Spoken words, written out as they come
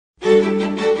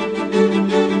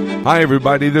Hi,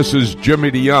 everybody. This is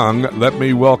Jimmy DeYoung. Let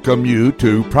me welcome you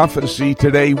to Prophecy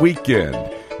Today Weekend.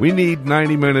 We need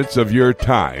 90 minutes of your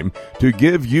time to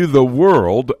give you the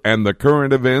world and the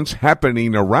current events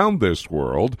happening around this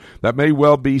world that may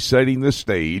well be setting the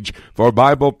stage for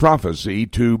Bible prophecy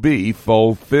to be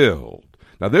fulfilled.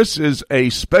 Now, this is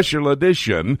a special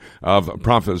edition of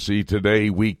Prophecy Today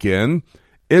Weekend,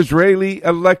 Israeli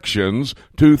Elections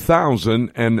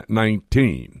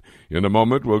 2019. In a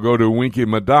moment, we'll go to Winky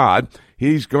Madad.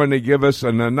 He's going to give us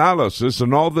an analysis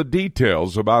and all the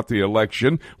details about the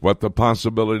election, what the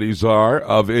possibilities are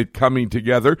of it coming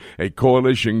together, a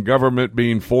coalition government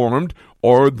being formed,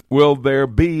 or will there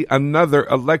be another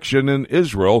election in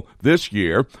Israel this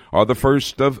year or the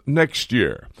first of next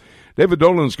year? David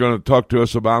Dolan's going to talk to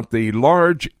us about the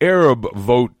large Arab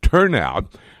vote turnout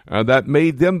that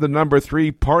made them the number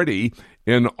 3 party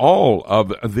in all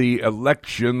of the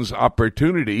elections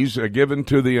opportunities given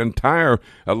to the entire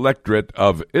electorate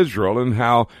of Israel, and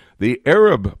how the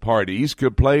Arab parties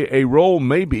could play a role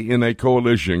maybe in a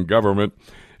coalition government.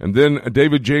 And then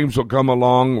David James will come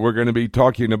along. We're going to be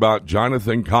talking about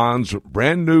Jonathan Cahn's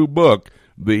brand new book,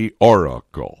 The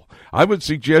Oracle. I would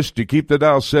suggest you keep the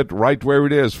dial set right where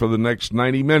it is for the next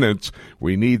 90 minutes.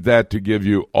 We need that to give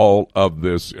you all of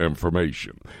this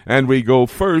information. And we go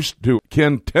first to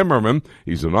Ken Timmerman.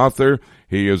 He's an author.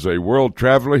 He is a world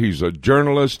traveler. He's a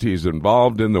journalist. He's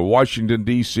involved in the Washington,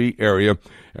 D.C. area,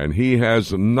 and he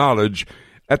has knowledge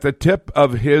at the tip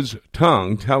of his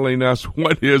tongue telling us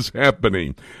what is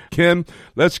happening. Ken,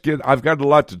 I've got a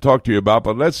lot to talk to you about,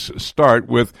 but let's start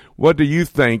with what do you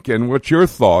think and what your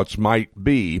thoughts might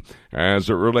be as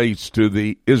it relates to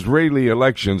the Israeli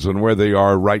elections and where they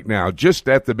are right now, just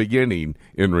at the beginning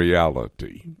in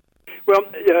reality. Well,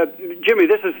 Jimmy,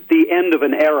 this is the end of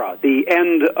an era, the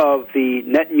end of the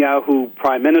Netanyahu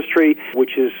prime ministry,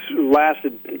 which has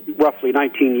lasted roughly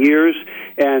 19 years,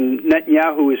 and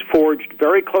Netanyahu has forged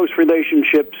very close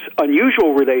relationships,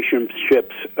 unusual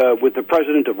relationships, with the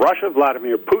president of Russia,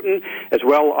 Vladimir Putin, as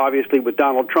well, obviously, with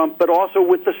Donald Trump, but also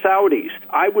with the Saudis.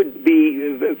 I would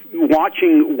be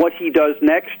watching what he does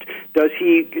next. Does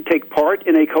he take part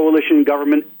in a coalition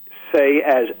government, say,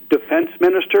 as defense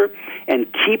minister, and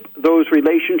keep those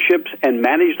relationships and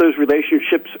manage those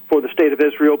relationships for the state of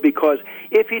Israel? Because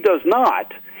if he does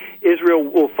not, Israel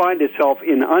will find itself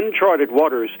in uncharted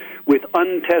waters with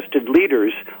untested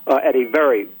leaders at a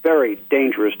very, very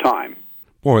dangerous time.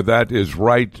 Boy, that is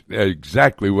right.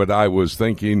 Exactly what I was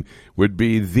thinking would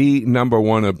be the number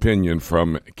one opinion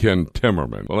from Ken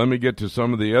Timmerman. Well, let me get to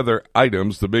some of the other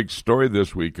items. The big story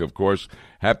this week, of course,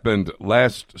 happened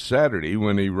last Saturday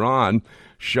when Iran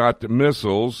shot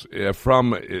missiles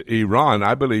from Iran,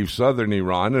 I believe southern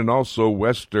Iran, and also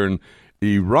western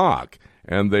Iraq.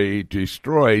 And they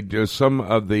destroyed some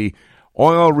of the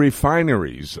oil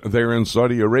refineries there in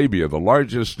Saudi Arabia, the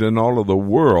largest in all of the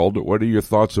world. What are your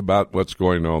thoughts about what's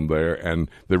going on there and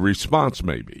the response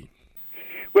maybe?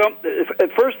 Well, the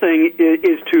first thing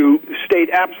is to state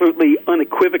absolutely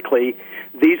unequivocally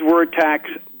these were attacks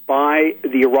by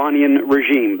the Iranian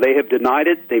regime. They have denied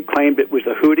it. They've claimed it was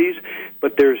the Houthis,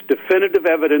 but there's definitive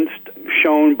evidence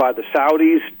shown by the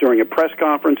Saudis during a press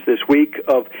conference this week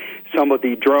of some of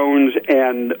the drones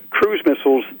and cruise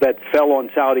missiles that fell on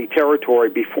Saudi territory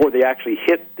before they actually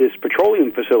hit this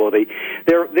petroleum facility.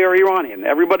 They're Iranian.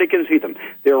 Everybody can see them.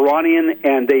 They're Iranian,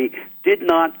 and they did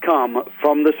not come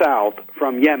from the south,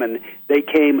 from Yemen. They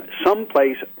came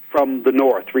someplace from the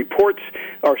north. Reports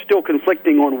are still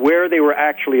conflicting on where they were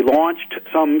actually launched.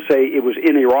 Some say it was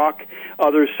in Iraq.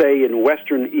 Others say in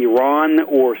western Iran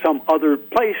or some other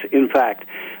place, in fact.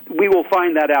 We will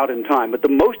find that out in time. But the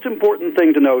most important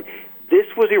thing to note, this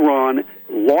was Iran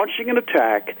launching an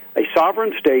attack, a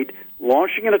sovereign state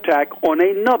launching an attack on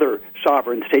another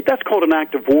sovereign state. That's called an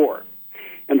act of war.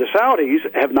 And the Saudis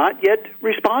have not yet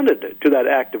responded to that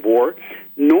act of war,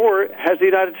 nor has the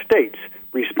United States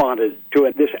responded to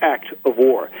this act of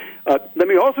war. Let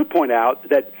me also point out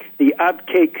that the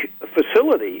Abqaiq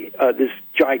facility, this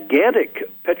gigantic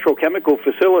petrochemical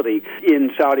facility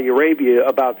in Saudi Arabia,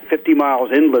 about 50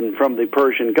 miles inland from the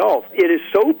Persian Gulf, it is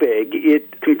so big,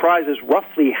 it comprises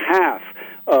roughly half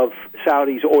of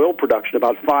Saudi's oil production,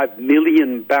 about 5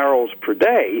 million barrels per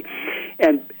day.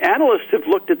 And analysts have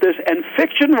looked at this, and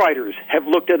fiction writers have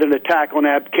looked at an attack on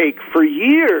Abqaiq for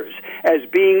years as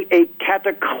being a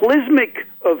cataclysmic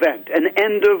event, an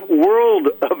end-of-world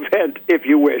event, if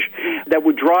you wish, that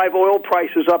would drive oil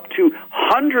prices up to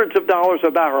hundreds of dollars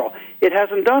a barrel. It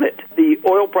hasn't done it. The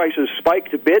oil prices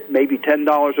spiked a bit, maybe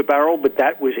 $10 a barrel, but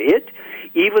that was it,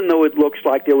 even though it looks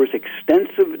like there was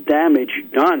extensive damage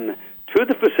done to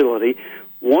the facility.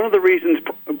 One of the reasons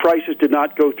prices did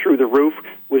not go through the roof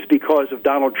was because of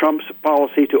Donald Trump's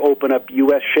policy to open up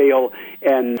U.S. shale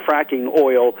and fracking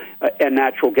oil and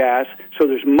natural gas. So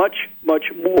there's much, much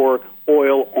more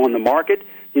oil on the market.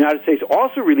 The United States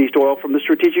also released oil from the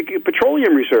Strategic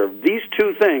Petroleum Reserve. These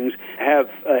two things have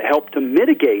helped to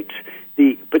mitigate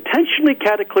the potentially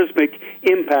cataclysmic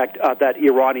impact of that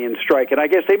Iranian strike. And I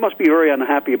guess they must be very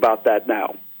unhappy about that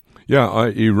now. Yeah,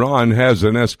 Iran has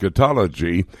an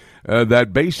eschatology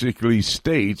that basically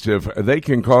states if they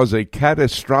can cause a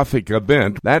catastrophic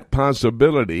event, that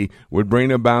possibility would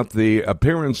bring about the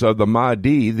appearance of the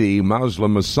Mahdi, the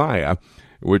Muslim Messiah,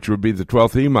 which would be the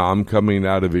 12th Imam coming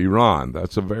out of Iran.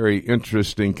 That's a very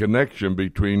interesting connection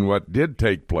between what did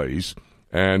take place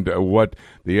and what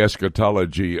the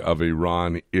eschatology of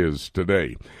Iran is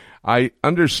today. I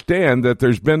understand that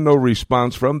there's been no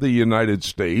response from the United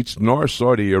States nor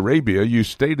Saudi Arabia. You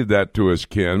stated that to us,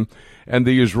 Ken. And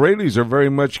the Israelis are very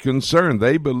much concerned.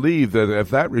 They believe that if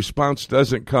that response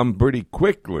doesn't come pretty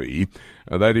quickly,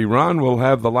 that Iran will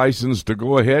have the license to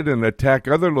go ahead and attack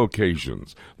other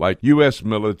locations, like U.S.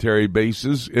 military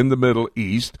bases in the Middle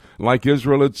East, like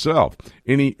Israel itself.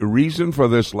 Any reason for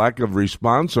this lack of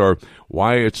response or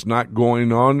why it's not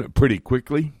going on pretty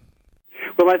quickly?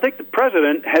 Well, I think the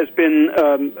president has been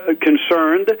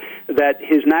concerned that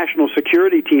his national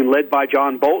security team, led by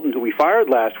John Bolton, who we fired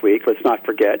last week, let's not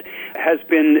forget, has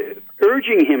been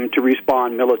urging him to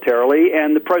respond militarily,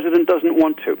 and the president doesn't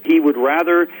want to. He would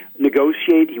rather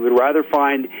negotiate. He would rather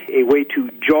find a way to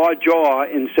jaw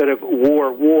instead of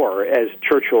war, as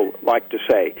Churchill liked to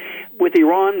say. With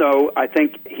Iran, though, I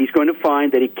think he's going to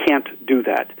find that he can't do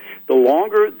that. The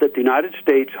longer that the United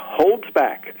States holds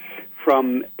back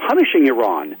from punishing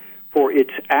Iran for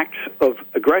its acts of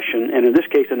aggression, and in this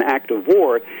case an act of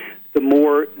war, the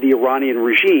more the Iranian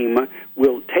regime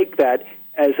will take that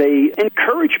as an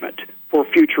encouragement for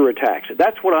future attacks.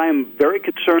 That's what I am very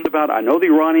concerned about. I know the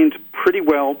Iranians pretty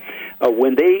well.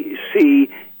 When they see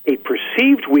a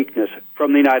perceived weakness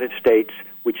from the United States,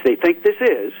 which they think this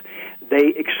is,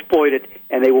 they exploit it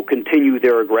and they will continue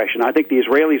their aggression. I think the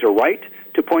Israelis are right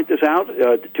to point this out,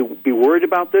 to be worried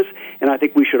about this, and I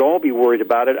think we should all be worried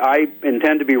about it. I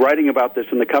intend to be writing about this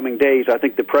in the coming days. I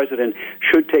think the president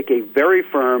should take a very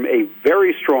firm, a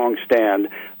very strong stand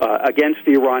against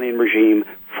the Iranian regime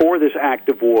for this act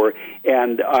of war,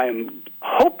 and I'm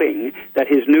hoping that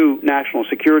his new national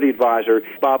security advisor,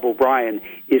 Bob O'Brien,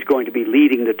 is going to be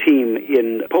leading the team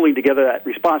in pulling together that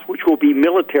response, which will be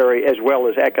military as well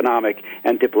as economic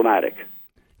and diplomatic.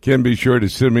 Ken, be sure to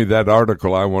send me that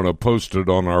article. I want to post it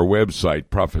on our website,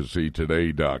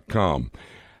 prophecytoday.com.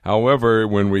 However,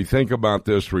 when we think about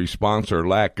this response or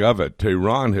lack of it,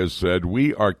 Tehran has said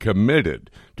we are committed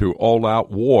to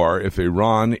all-out war if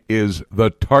Iran is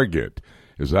the target.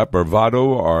 Is that bravado,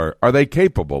 or are they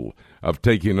capable of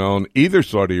taking on either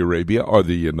Saudi Arabia or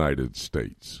the United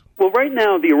States? Well, right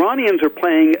now, the Iranians are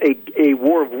playing a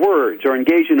war of words, or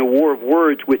engaged in a war of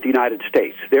words with the United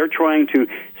States. They're trying to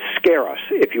scare us,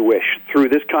 if you wish, through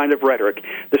this kind of rhetoric.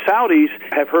 The Saudis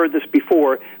have heard this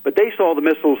before, but they saw the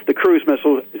missiles, the cruise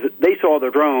missiles, they saw the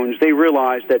drones. They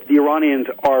realized that the Iranians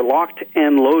are locked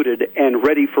and loaded and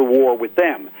ready for war with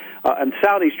them. And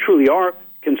Saudis truly are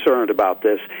concerned about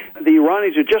this. The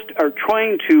Iranians are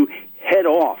trying to head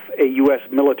off a U.S.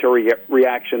 military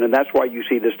reaction, and that's why you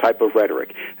see this type of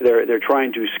rhetoric. They're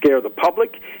trying to scare the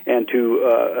public and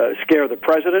to scare the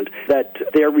president that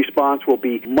their response will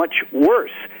be much worse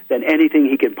than anything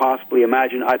he can possibly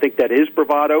imagine. I think that is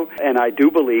bravado, and I do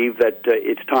believe that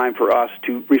it's time for us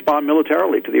to respond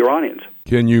militarily to the Iranians.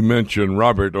 Can you mention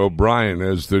Robert O'Brien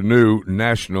as the new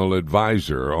national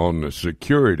advisor on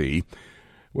security?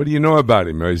 What do you know about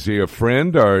him? Is he a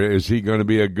friend, or is he going to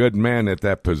be a good man at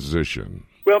that position?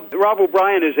 Well, Rob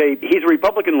O'Brien he's a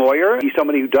Republican lawyer. He's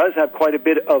somebody who does have quite a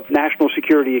bit of national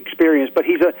security experience, but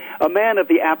he's a man of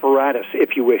the apparatus,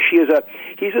 if you wish. He's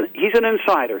an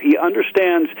insider. He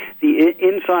understands the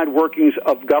inside workings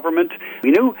of government.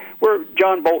 We knew where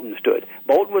John Bolton stood.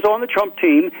 Bolton was on the Trump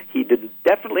team. He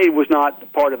definitely was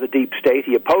not part of the deep state.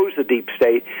 He opposed the deep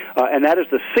state, and that is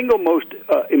the single most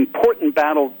important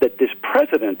battle that this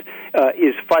president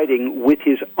is fighting with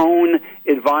his own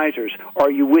advisors. Are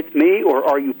you with me, or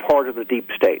are you part of the deep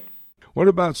state? What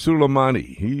about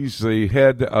Soleimani? He's the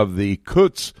head of the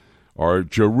Quds, or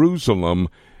Jerusalem,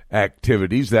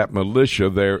 activities, that militia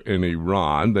there in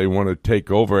Iran. They want to take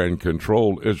over and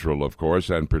control Israel, of course,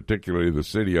 and particularly the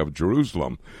city of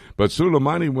Jerusalem. But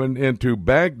Soleimani went into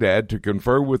Baghdad to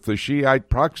confer with the Shiite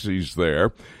proxies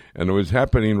there, and it was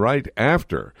happening right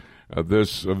after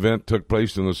this event took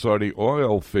place in the Saudi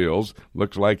oil fields.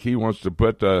 Looks like he wants to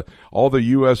put all the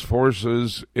U.S.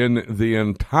 forces in the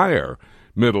entire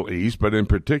Middle East, but in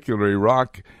particular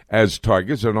Iraq as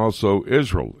targets and also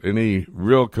Israel. Any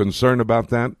real concern about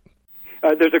that?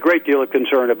 There's a great deal of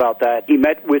concern about that. He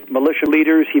met with militia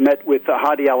leaders. He met with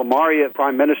Hadi al-Amari,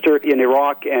 Prime Minister in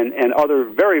Iraq, and other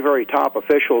very, very top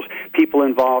officials, people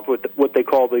involved with what they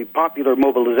call the Popular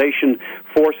Mobilization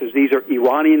Forces. These are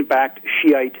Iranian-backed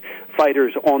Shiite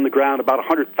fighters on the ground, about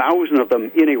 100,000 of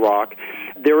them in Iraq.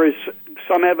 There is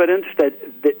some evidence that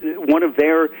one of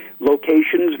their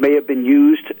locations may have been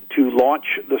used to launch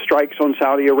the strikes on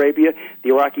Saudi Arabia. The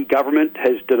Iraqi government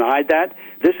has denied that.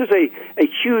 This is a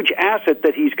huge asset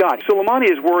that he's got.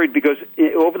 Soleimani is worried because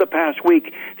over the past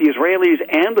week, the Israelis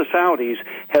and the Saudis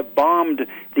have bombed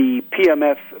the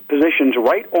PMF positions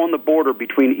right on the border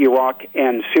between Iraq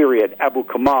and Syria at Abu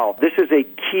Kamal. This is a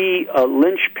key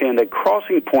linchpin, a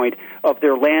crossing point of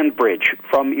their land bridge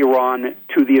from Iran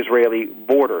to the Israeli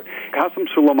border. Qasem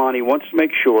Soleimani wants to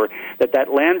make sure that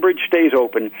that land bridge stays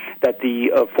open, that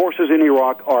the forces in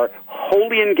Iraq are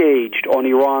wholly engaged on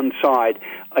Iran's side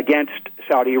against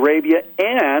Saudi Arabia,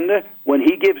 and when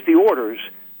he gives the orders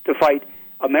to fight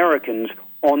Americans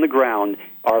on the ground,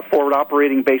 our forward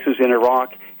operating bases in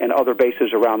Iraq and other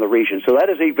bases around the region. So that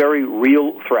is a very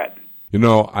real threat. You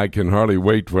know, I can hardly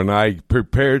wait when I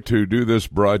prepare to do this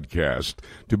broadcast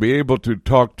to be able to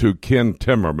talk to Ken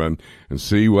Timmerman and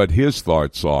see what his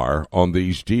thoughts are on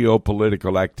these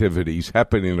geopolitical activities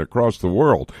happening across the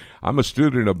world. I'm a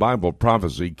student of Bible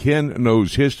prophecy. Ken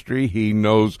knows history. He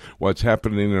knows what's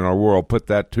happening in our world. Put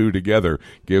that two together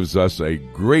gives us a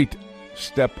great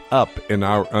step up in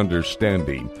our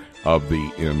understanding of the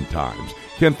end times.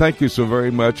 Ken, thank you so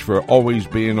very much for always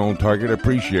being on target.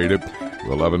 Appreciate it.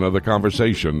 We'll have another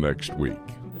conversation next week.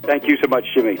 Thank you so much,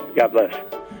 Jimmy. God bless.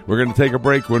 We're going to take a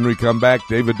break. When we come back,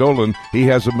 David Dolan, he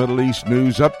has a Middle East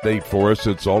news update for us.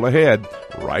 It's all ahead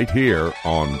right here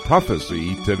on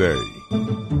Prophecy Today.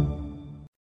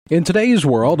 In today's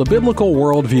world, a biblical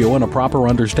worldview and a proper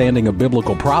understanding of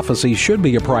biblical prophecy should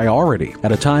be a priority.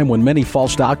 At a time when many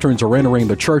false doctrines are entering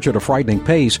the church at a frightening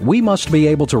pace, we must be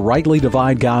able to rightly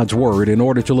divide God's Word in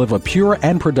order to live a pure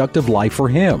and productive life for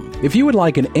Him. If you would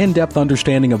like an in-depth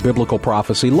understanding of biblical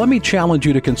prophecy, let me challenge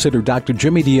you to consider Dr.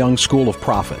 Jimmy DeYoung's School of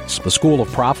Prophets. The School of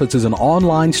Prophets is an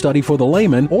online study for the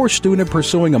layman or student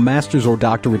pursuing a master's or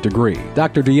doctorate degree.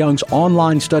 Dr. DeYoung's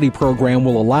online study program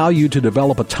will allow you to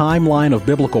develop a timeline of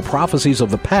biblical prophecies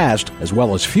of the past, as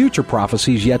well as future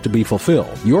prophecies yet to be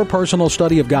fulfilled. Your personal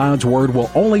study of God's Word will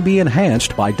only be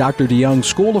enhanced by Dr. DeYoung's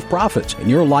School of Prophets, and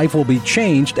your life will be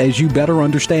changed as you better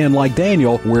understand, like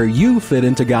Daniel, where you fit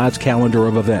into God's calendar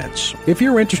of events. If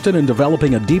you're interested in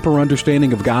developing a deeper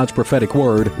understanding of God's prophetic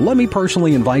Word, let me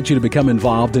personally invite you to become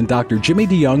involved in Dr. Jimmy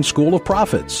DeYoung's School of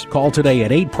Prophets. Call today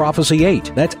at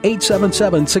 8-Prophecy-8. That's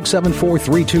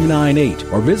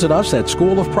 877-674-3298. Or visit us at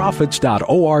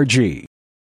schoolofprophets.org.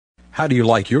 How do you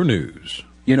like your news?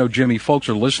 You know, Jimmy, folks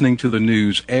are listening to the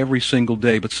news every single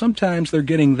day, but sometimes they're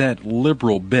getting that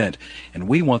liberal bent, and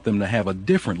we want them to have a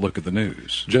different look at the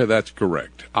news. Jay, that's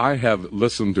correct. I have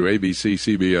listened to ABC,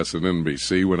 CBS, and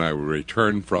NBC when I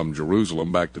returned from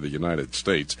Jerusalem back to the United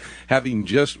States, having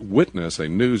just witnessed a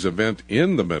news event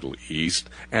in the Middle East,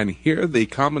 and hear the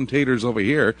commentators over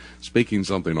here speaking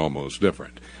something almost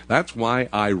different. That's why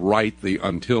I write the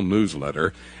Until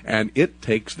newsletter, and it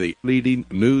takes the leading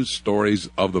news stories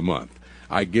of the month.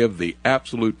 I give the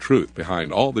absolute truth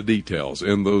behind all the details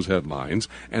in those headlines,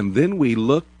 and then we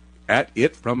look at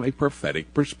it from a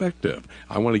prophetic perspective.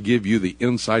 I want to give you the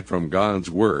insight from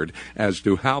God's Word as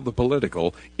to how the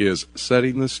political is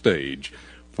setting the stage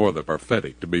for the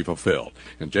prophetic to be fulfilled.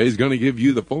 And Jay's going to give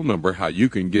you the phone number how you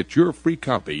can get your free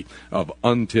copy of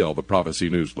Until the Prophecy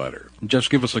newsletter. Just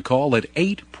give us a call at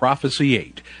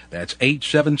 8-Prophecy-8. That's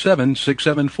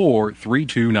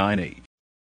 877-674-3298.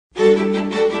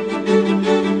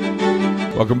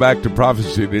 Welcome back to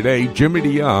Prophecy Today. Jimmy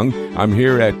DeYoung. I'm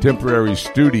here at Temporary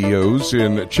Studios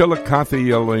in Chillicothe,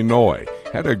 Illinois.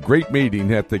 Had a great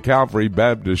meeting at the Calvary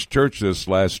Baptist Church this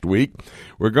last week.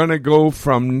 We're going to go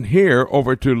from here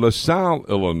over to LaSalle,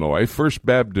 Illinois, First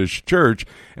Baptist Church,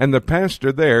 and the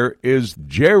pastor there is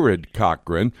Jared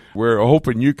Cochran. We're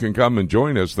hoping you can come and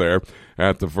join us there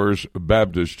at the First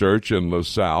Baptist Church in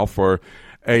LaSalle for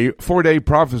a 4-day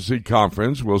prophecy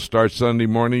conference. Will start Sunday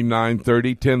morning,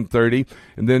 9:30, 10:30,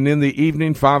 and then in the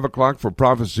evening, 5 o'clock for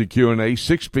prophecy Q&A,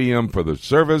 6 p.m. for the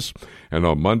service, and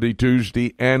on Monday,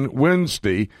 Tuesday, and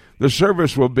Wednesday, the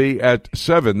service will be at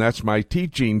 7. That's my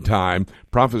teaching time.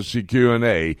 Prophecy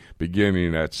Q&A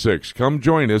beginning at 6. Come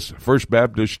join us, First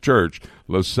Baptist Church,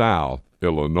 LaSalle,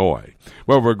 Illinois.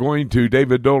 Well, we're going to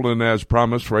David Dolan, as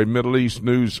promised, for a Middle East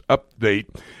news update.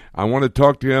 I want to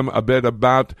talk to him a bit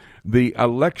about the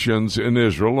elections in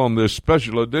Israel on this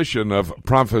special edition of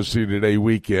Prophecy Today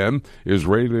weekend,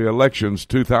 Israeli Elections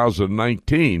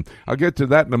 2019. I'll get to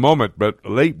that in a moment, but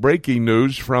late breaking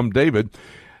news from David.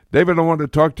 David, I want to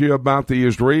talk to you about the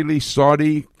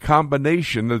Israeli-Saudi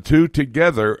combination, the two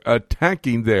together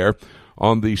attacking there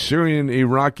on the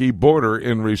Syrian-Iraqi border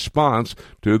in response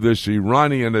to this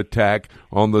Iranian attack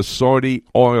on the Saudi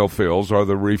oil fields or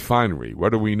the refinery.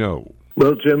 What do we know?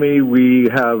 Well, Jimmy, we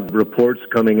have reports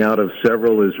coming out of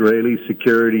several Israeli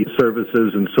security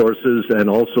services and sources, and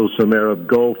also some Arab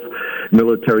Gulf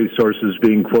military sources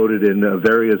being quoted in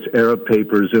various Arab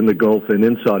papers in the Gulf and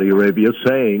in Saudi Arabia,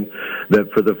 saying that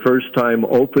for the first time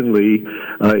openly,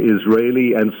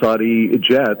 Israeli and Saudi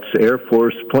jets, Air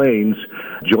Force planes,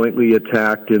 jointly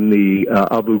attacked in the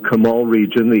Abu Kamal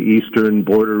region, the eastern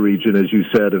border region, as you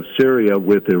said, of Syria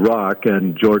with Iraq,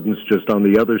 and Jordan's just on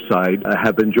the other side,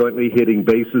 have been jointly hitting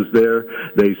bases there.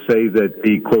 They say that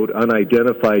the, quote,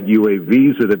 unidentified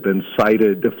UAVs that have been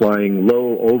sighted flying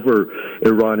low over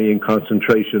Iranian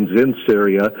concentrations in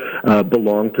Syria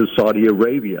belong to Saudi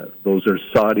Arabia. Those are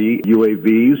Saudi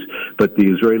UAVs, but the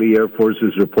Israeli Air Force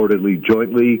is reportedly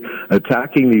jointly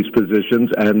attacking these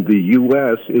positions, and the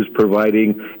U.S. is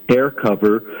providing air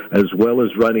cover as well as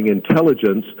running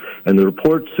intelligence. And the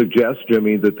reports suggest,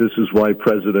 Jimmy, that this is why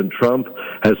President Trump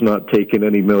has not taken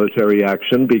any military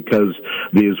action, because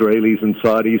the Israelis and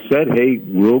Saudis said, hey,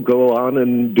 we'll go on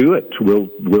and do it.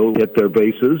 We'll hit their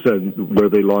bases and where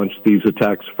they launched these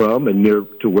attacks from and near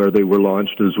to where they were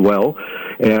launched as well,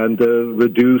 and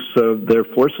reduce their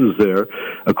forces there.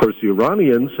 Of course, the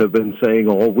Iranians have been saying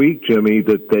all week, Jimmy,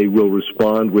 that they will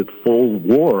respond with full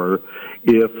war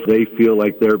if they feel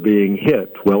like they're being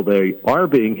hit. Well, they are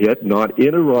being hit, not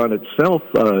in Iran itself,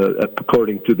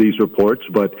 according to these reports,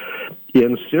 but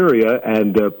in Syria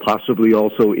and possibly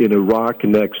also in Iraq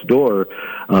next door.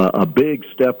 A big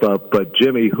step up, but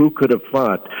Jimmy, who could have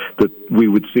thought that we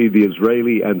would see the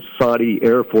Israeli and Saudi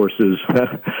air forces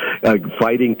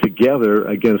fighting together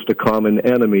against a common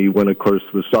enemy when, of course,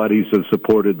 the Saudis have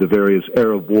supported the various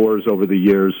Arab wars over the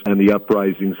years and the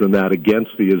uprisings and that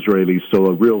against the Israelis. So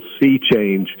a real sea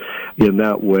change in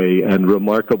that way, and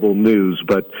remarkable news,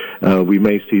 but we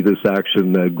may see this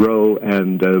action grow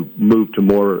and move to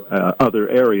more other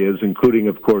areas, including,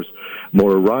 of course,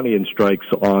 more Iranian strikes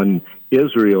on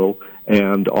Israel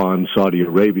and on Saudi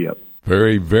Arabia.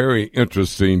 Very, very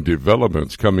interesting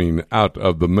developments coming out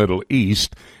of the Middle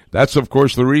East. That's, of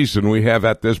course, the reason we have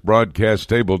at this broadcast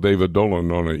table David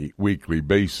Dolan on a weekly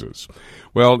basis.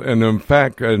 Well, and in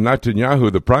fact,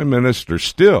 Netanyahu, the prime minister,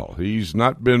 he's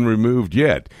not been removed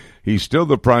yet. He's still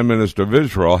the prime minister of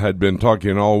Israel, had been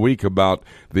talking all week about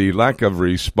the lack of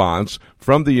response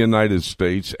from the United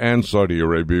States and Saudi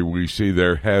Arabia. We see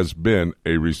there has been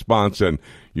a response, and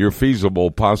your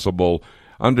feasible, possible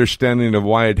understanding of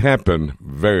why it happened,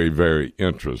 very, very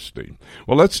interesting.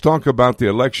 Well, let's talk about the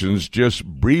elections just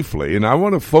briefly, and I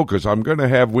want to focus. I'm going to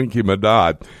have Winky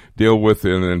Madad deal with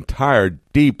an entire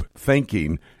deep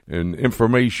thinking and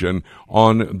information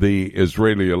on the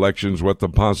Israeli elections, what the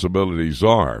possibilities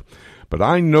are. But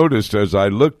I noticed as I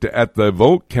looked at the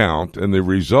vote count and the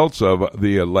results of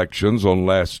the elections on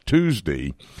last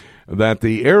Tuesday that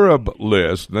the Arab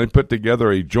list, they put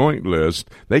together a joint list,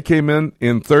 they came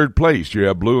in third place. You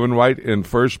have blue and white in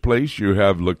first place, you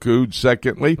have Likud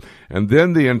secondly, and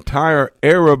then the entire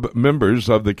Arab members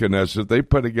of the Knesset, they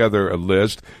put together a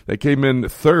list, they came in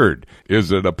third. Is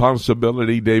it a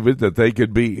possibility, David, that they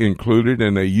could be included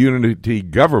in a unity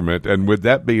government, and would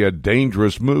that be a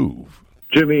dangerous move?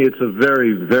 Jimmy, it's a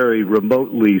very, very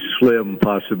remotely slim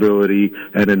possibility,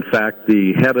 and in fact,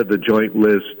 the head of the joint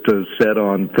list said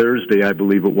on Thursday, I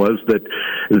believe it was, that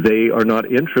they are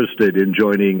not interested in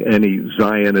joining any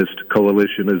Zionist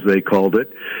coalition, as they called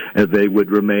it, and they would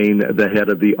remain the head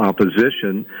of the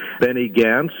opposition. Benny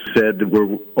Gantz said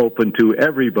we're open to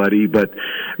everybody, but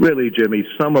really, Jimmy,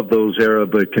 some of those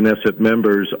Arab Knesset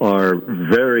members are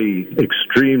very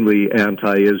extremely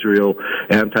anti-Israel,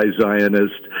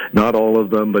 anti-Zionist. Not all of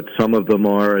them, but some of them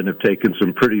are, and have taken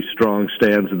some pretty strong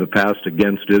stands in the past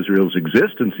against Israel's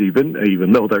existence,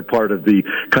 even though they're part of the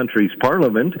country's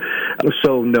parliament.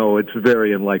 So, no, it's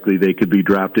very unlikely they could be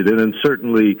drafted in, and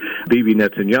certainly Bibi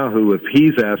Netanyahu, if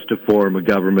he's asked to form a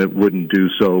government, wouldn't do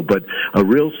so. But a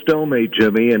real stalemate,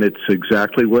 Jimmy, and it's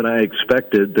exactly what I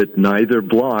expected, that neither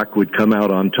bloc would come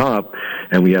out on top,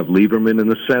 and we have Lieberman in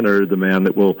the center, the man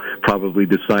that will probably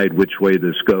decide which way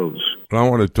this goes. I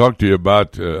want to talk to you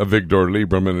about Avigdor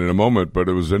Lieberman in a moment, but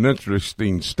it was an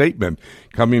interesting statement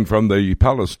coming from the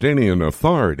Palestinian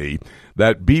Authority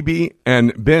that Bibi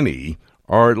and Benny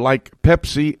are like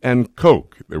Pepsi and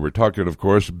Coke. They were talking, of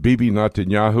course, Bibi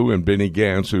Netanyahu and Benny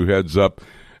Gantz, who heads up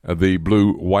the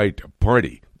Blue-White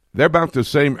Party. They're about the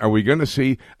same. Are we going to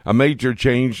see a major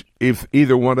change if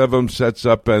either one of them sets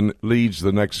up and leads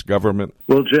the next government?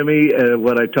 Well, Jimmy,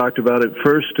 what I talked about at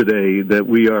first today, that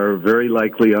we are very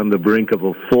likely on the brink of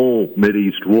a full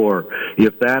Mideast war.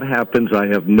 If that happens, I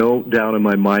have no doubt in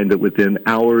my mind that within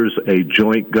hours a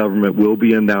joint government will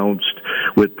be announced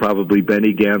with probably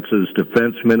Benny Gantz's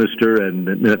defense minister and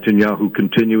Netanyahu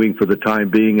continuing for the time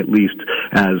being, at least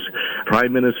as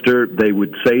prime minister. They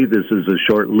would say this is a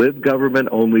short-lived government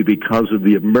only because of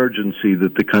the emergency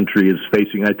that the country is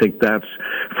facing. I think that's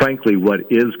frankly what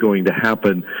is going to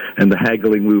happen, and the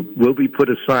haggling will be put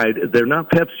aside. They're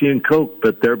not Pepsi and Coke,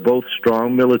 but they're both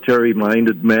strong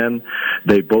military-minded men.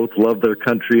 They both love their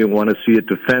country and want to see it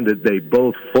defended. They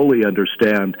both fully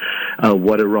understand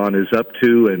what Iran is up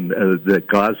to, and that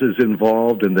Gaza is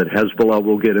involved, and that Hezbollah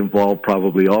will get involved,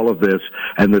 probably all of this,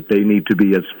 and that they need to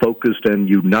be as focused and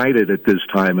united at this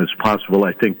time as possible.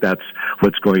 I think that's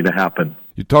what's going to happen.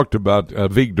 You talked about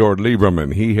Avigdor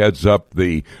Lieberman. He heads up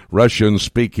the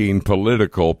Russian-speaking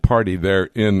political party there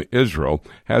in Israel,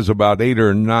 has about 8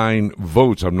 or 9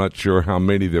 votes. I'm not sure how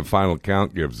many the final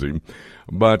count gives him.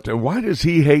 But why does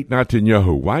he hate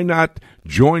Netanyahu? Why not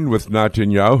join with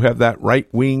Netanyahu, have that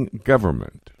right-wing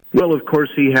government? Well, of course,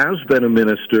 he has been a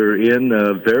minister in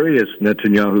various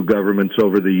Netanyahu governments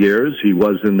over the years. He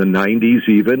was in the 90s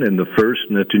even, in the first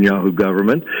Netanyahu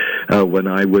government, when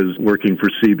I was working for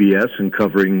CBS and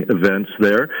covering events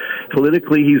there.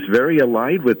 Politically, he's very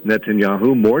allied with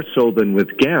Netanyahu, more so than with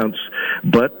Gantz,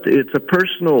 but it's a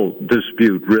personal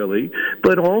dispute, really.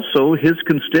 But also, his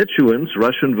constituents,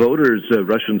 Russian voters,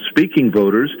 Russian-speaking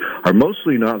voters, are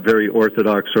mostly not very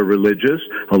Orthodox or religious.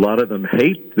 A lot of them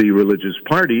hate the religious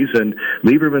parties, and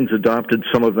Lieberman's adopted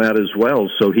some of that as well.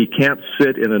 So he can't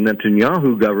sit in a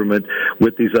Netanyahu government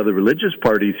with these other religious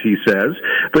parties, he says.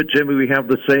 But, Jimmy, we have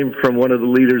the same from one of the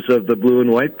leaders of the Blue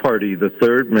and White Party, the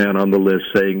third man on the list,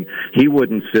 saying he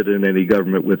wouldn't sit in any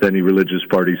government with any religious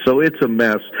party. So it's a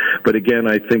mess. But, again,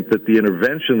 I think that the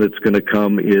intervention that's going to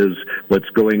come is what's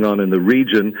going on in the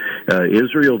region.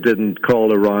 Israel didn't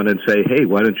call Iran and say, hey,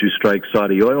 why don't you strike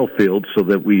Saudi oil fields so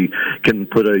that we can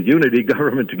put a unity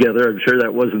government together? I'm sure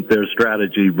that wasn't their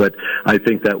strategy, but I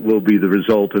think that will be the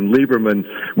result, and Lieberman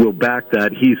will back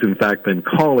that. He's, in fact, been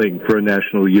calling for a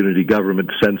national unity government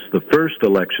since the first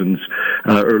elections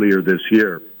earlier this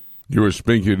year. You were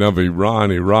speaking of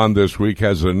Iran. Iran this week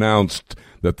has announced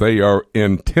that they are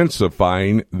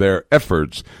intensifying their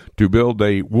efforts to build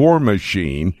a war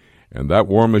machine, and that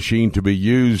war machine to be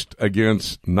used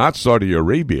against not Saudi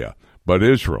Arabia, but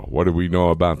Israel. What do we know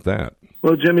about that?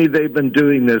 Well, Jimmy, they've been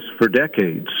doing this for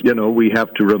decades. You know, we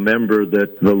have to remember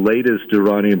that the latest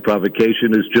Iranian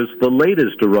provocation is just the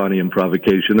latest Iranian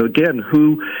provocation. Again,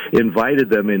 who invited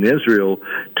them in Israel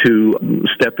to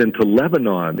step into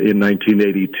Lebanon in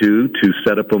 1982 to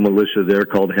set up a militia there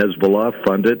called Hezbollah,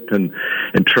 fund it and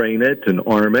train it and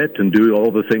arm it and do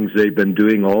all the things they've been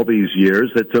doing all these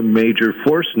years? It's a major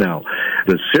force now.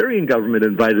 The Syrian government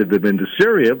invited them into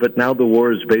Syria, but now the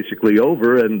war is basically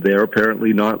over and they're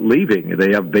apparently not leaving.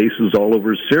 They have bases all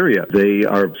over Syria. They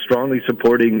are strongly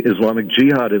supporting Islamic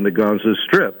Jihad in the Gaza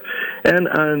Strip.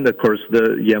 And of course,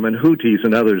 the Yemen Houthis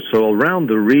and others. So around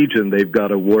the region, they've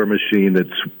got a war machine that's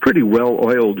pretty well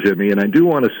oiled, Jimmy. And I do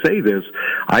want to say this.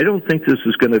 I don't think this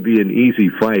is going to be an easy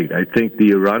fight. I think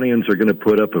the Iranians are going to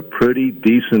put up a pretty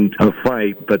decent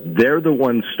fight, but they're the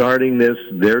ones starting this.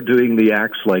 They're doing the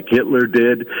acts like Hitler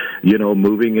did, you know,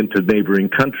 moving into neighboring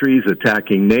countries,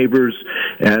 attacking neighbors.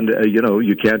 And,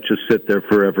 you can't just sit there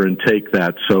forever and take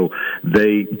that. So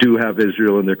they do have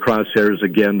Israel in their crosshairs.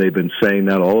 Again, they've been saying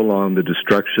that all along. The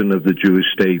destruction of the Jewish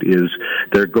state is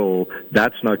their goal.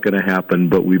 That's not going to happen,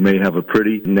 but we may have a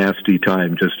pretty nasty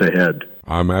time just ahead.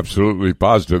 I'm absolutely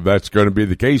positive that's going to be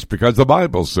the case because the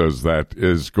Bible says that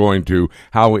is going to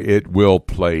how it will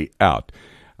play out.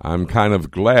 I'm kind of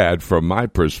glad from my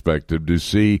perspective to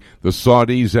see the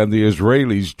Saudis and the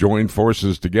Israelis join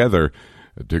forces together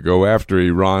to go after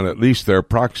Iran, at least their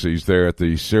proxies there at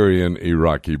the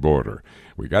Syrian-Iraqi border.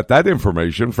 We got that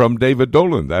information from David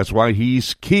Dolan. That's why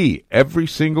he's key every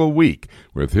single week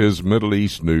with his Middle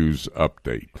East news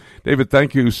update. David,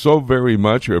 thank you so very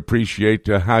much. I appreciate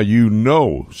how you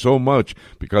know so much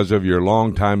because of your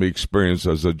long-time experience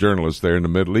as a journalist there in the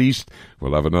Middle East.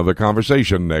 We'll have another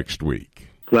conversation next week.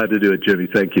 Glad to do it, Jimmy.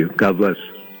 Thank you. God bless.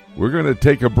 We're going to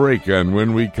take a break, and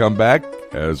when we come back,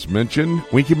 as mentioned,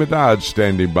 Winky Madad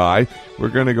standing by. We're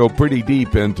going to go pretty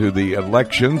deep into the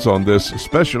elections on this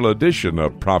special edition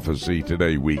of Prophecy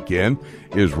Today weekend,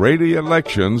 Israeli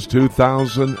Elections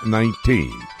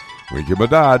 2019. Winky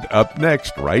Madad up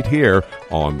next right here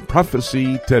on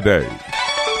Prophecy Today.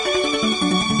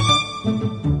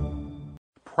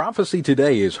 Prophecy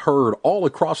Today is heard all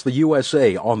across the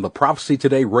USA on the Prophecy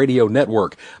Today radio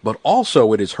network, but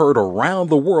also it is heard around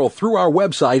the world through our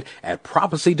website at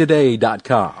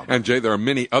prophecytoday.com. And Jay, there are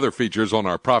many other features on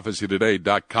our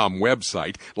prophecytoday.com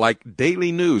website, like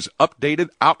daily news updated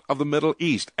out of the Middle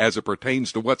East as it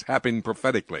pertains to what's happening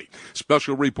prophetically.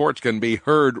 Special reports can be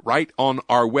heard right on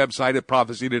our website at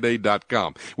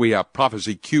prophecytoday.com. We have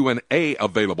prophecy Q&A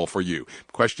available for you.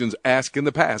 Questions asked in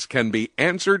the past can be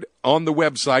answered on the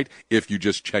website if you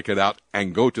just check it out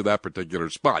and go to that particular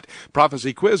spot.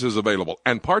 Prophecy Quiz is available,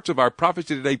 and parts of our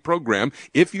Prophecy Today program,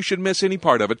 if you should miss any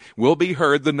part of it, will be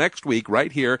heard the next week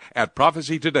right here at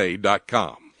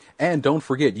prophecytoday.com. And don't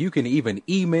forget, you can even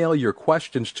email your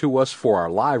questions to us for our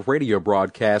live radio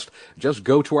broadcast. Just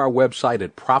go to our website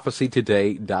at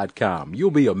prophecytoday.com.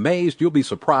 You'll be amazed, you'll be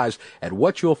surprised at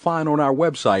what you'll find on our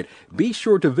website. Be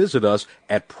sure to visit us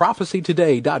at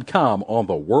prophecytoday.com on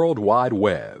the World Wide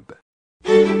Web.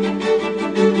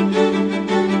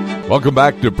 Welcome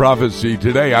back to Prophecy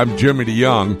Today. I'm Jimmy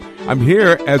DeYoung. I'm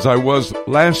here, as I was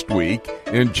last week,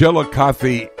 in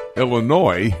Chillicothe,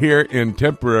 Illinois, here in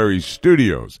Temporary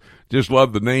Studios. Just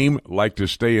love the name, like to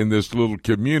stay in this little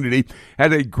community.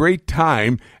 Had a great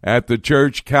time at the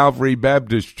church, Calvary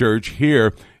Baptist Church,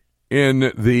 here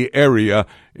in the area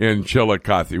in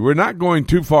Chillicothe. We're not going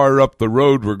too far up the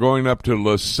road. We're going up to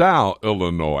LaSalle,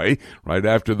 Illinois. Right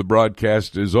after the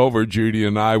broadcast is over, Judy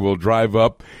and I will drive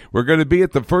up. We're going to be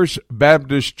at the First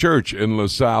Baptist Church in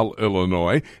LaSalle,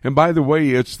 Illinois. And by the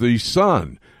way, it's the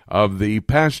son of the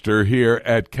pastor here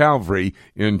at Calvary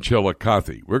in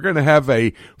Chillicothe. We're going to have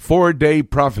a 4-day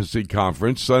prophecy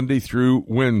conference, Sunday through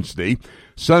Wednesday.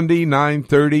 Sunday,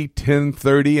 9:30,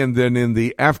 10:30, and then in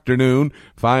the afternoon,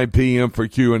 5 p.m. for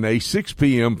Q&A, 6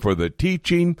 p.m. for the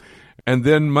teaching. And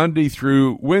then Monday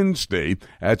through Wednesday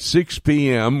at 6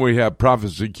 p.m. we have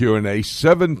Prophecy Q&A.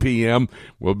 7 p.m.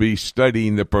 we'll be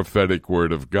studying the prophetic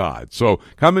Word of God. So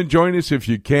come and join us if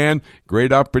you can.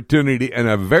 Great opportunity and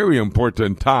a very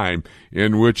important time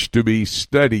in which to be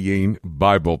studying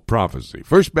Bible prophecy.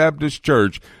 First Baptist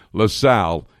Church,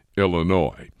 LaSalle,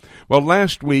 Illinois. Well,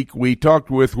 last week we talked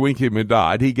with Winky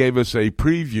Madad. He gave us a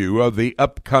preview of the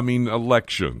upcoming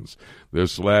elections.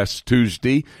 This last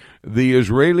Tuesday, the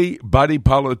Israeli body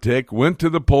politic went to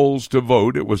the polls to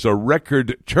vote. It was a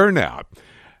record turnout,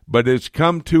 but it's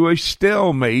come to a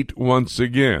stalemate once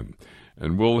again.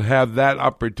 And we'll have that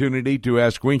opportunity to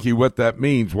ask Winky what that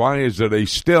means. Why is it a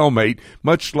stalemate,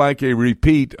 much like a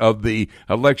repeat of the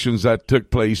elections that took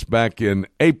place back in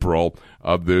April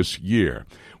of this year?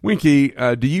 Winky,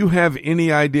 do you have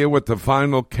any idea what the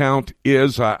final count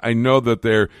is? I know that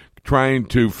they're trying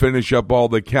to finish up all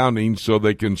the counting so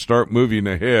they can start moving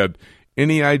ahead.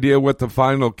 Any idea what the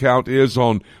final count is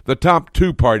on the top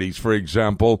two parties, for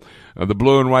example, the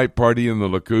Blue and White Party and the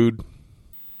Likud?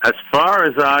 As far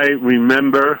as I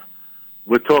remember,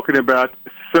 we're talking about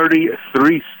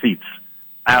 33 seats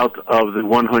out of the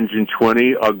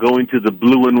 120 are going to the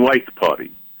Blue and White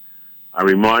Party. I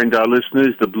remind our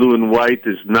listeners, the Blue and White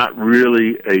is not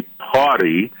really a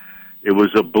party. It was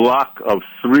a block of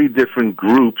 3 different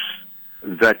groups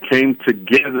that came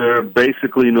together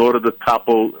basically in order to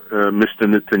topple Mr.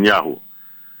 Netanyahu.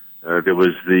 There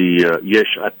was the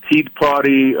Yesh Atid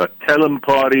Party, a Telem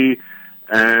Party,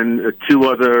 and 2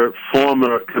 other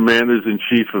former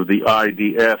commanders-in-chief of the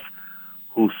IDF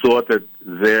who thought that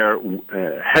their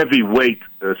heavyweight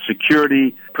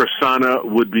security persona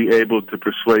would be able to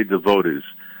persuade the voters.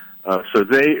 So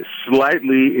they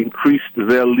slightly increased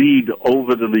their lead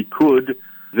over the Likud.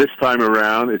 This time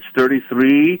around, it's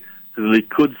 33 to the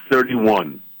Likud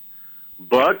 31.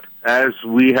 But as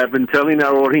we have been telling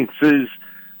our audiences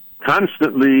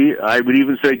constantly, I would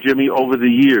even say, Jimmy, over the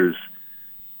years,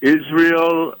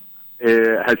 Israel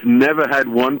has never had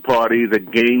one party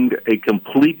that gained a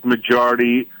complete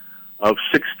majority of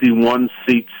 61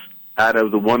 seats out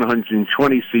of the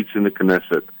 120 seats in the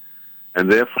Knesset.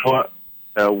 And therefore,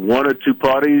 1 or 2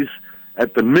 parties,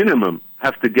 at the minimum,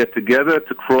 have to get together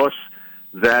to cross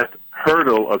that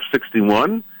hurdle of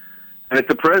 61. And at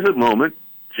the present moment,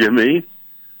 Jimmy,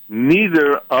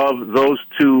 neither of those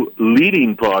 2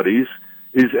 leading parties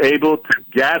is able to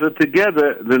gather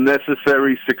together the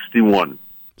necessary 61.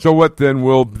 So what then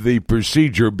will the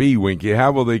procedure be, Winky?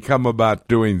 How will they come about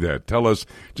doing that? Tell us,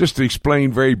 just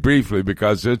explain very briefly,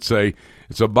 because it's a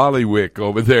ballywick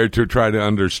over there to try to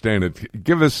understand it.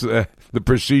 Give us the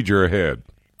procedure ahead.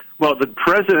 Well, the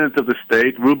president of the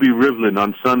state, Ruby Rivlin,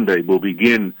 on Sunday will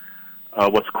begin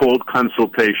what's called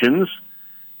consultations.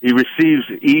 He receives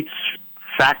each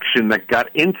faction that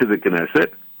got into the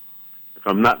Knesset. If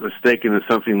I'm not mistaken, it's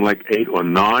something like 8 or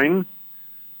 9.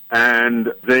 And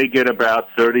they get about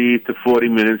 30 to 40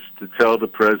 minutes to tell the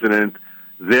president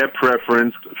their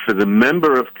preference for the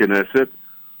member of Knesset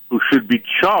who should be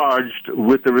charged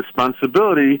with the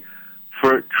responsibility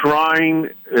for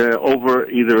trying over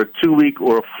either a 2-week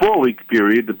or a 4-week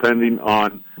period, depending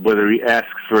on whether he asks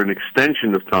for an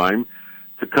extension of time,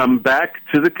 to come back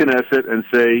to the Knesset and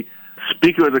say,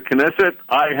 Speaker of the Knesset,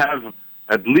 I have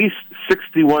at least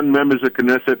 61 members of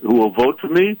Knesset who will vote for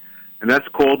me, and that's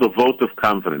called a vote of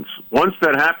confidence. Once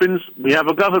that happens, we have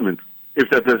a government.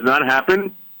 If that does not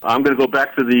happen, I'm going to go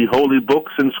back to the holy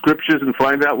books and scriptures and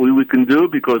find out what we can do,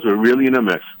 because we're really in a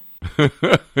mess.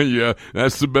 Yeah,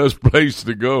 that's the best place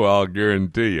to go, I'll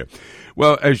guarantee you.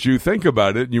 Well, as you think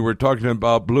about it, you were talking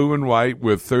about blue and white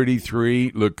with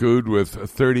 33, Likud with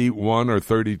 31 or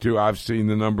 32. I've seen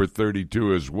the number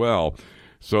 32 as well.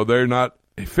 So they're not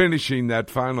finishing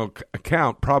that final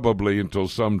count probably until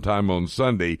sometime on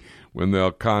Sunday when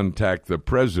they'll contact the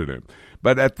president.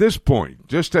 But at this point,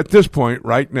 just at this point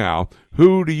right now,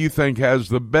 who do you think has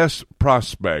the best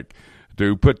prospect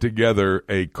to put together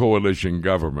a coalition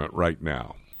government right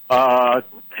now?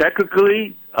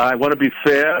 Technically, I want to be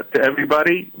fair to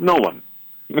everybody, no one.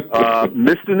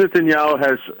 Mr. Netanyahu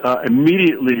has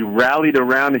immediately rallied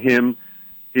around him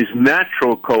his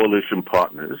natural coalition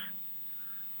partners,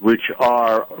 which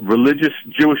are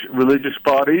Jewish religious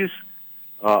parties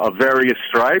of various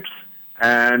stripes,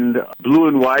 and Blue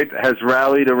and White has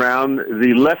rallied around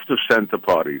the left-of-center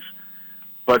parties.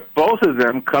 But both of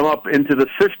them come up into the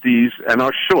 50s and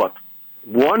are short.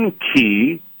 One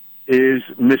key is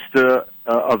Mr.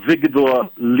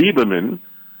 Avigdor Lieberman,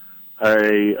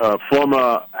 a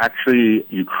former, actually,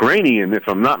 Ukrainian, if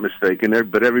I'm not mistaken,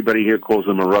 but everybody here calls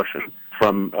him a Russian,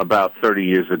 from about 30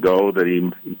 years ago that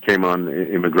he came on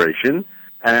immigration.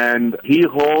 And he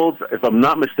holds, if I'm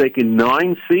not mistaken,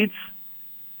 9 seats,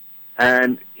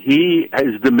 and he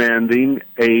is demanding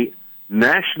a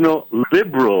national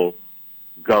liberal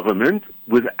government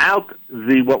without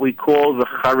what we call the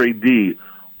Haredi,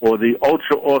 or the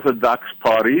ultra-Orthodox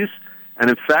parties. And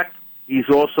in fact, he's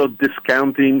also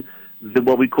discounting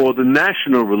what we call the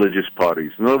national religious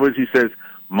parties. In other words, he says,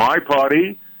 my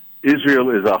party, Israel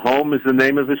is a home, is the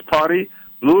name of his party,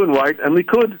 Blue and White, and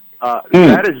Likud.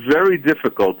 That is very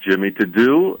difficult, Jimmy, to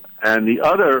do. And the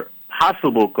other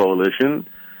possible coalition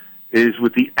is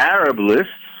with the Arab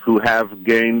lists, who have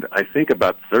gained, I think,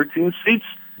 about 13 seats.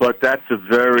 But that's a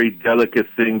very delicate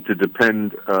thing to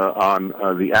depend on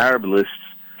the Arab lists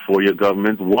for your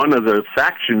government. One of the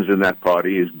factions in that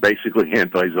party is basically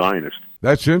anti-Zionist.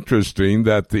 That's interesting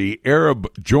that the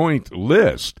Arab Joint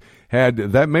List had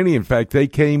that many. In fact, they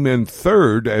came in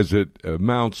third as it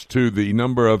amounts to the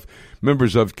number of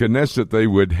members of Knesset they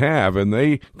would have, and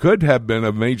they could have been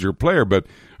a major player. But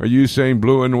are you saying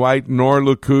Blue and White nor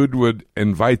Likud would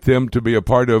invite them to be a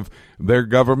part of their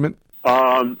government?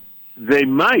 They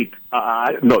might.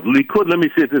 No, Likud, let me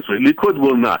say it this way. Likud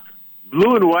will not.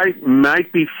 Blue and White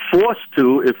might be forced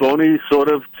to, if only sort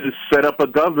of to set up a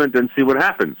government and see what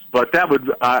happens. But that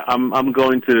would, I'm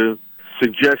going to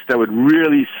suggest that would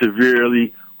really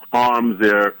severely harm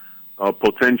their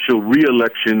potential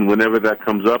re-election whenever that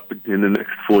comes up in the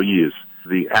next 4 years.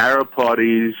 The Arab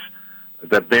parties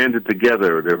that banded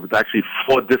together, there were actually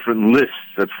 4 different lists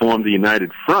that formed the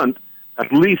United Front.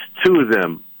 At least 2 of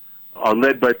them are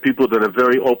led by people that are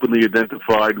very openly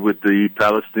identified with the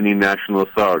Palestinian National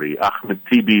Authority. Ahmed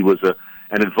Tibi was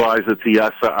an advisor to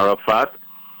Yasser Arafat,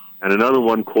 and another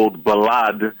one called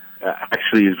Balad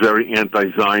actually is very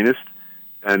anti-Zionist,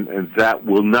 and that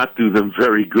will not do them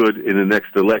very good in the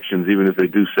next elections, even if they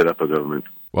do set up a government.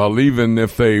 Well, even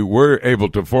if they were able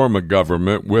to form a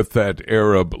government with that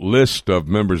Arab list of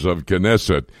members of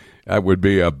Knesset, that would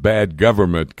be a bad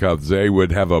government because they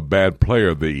would have a bad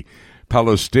player, the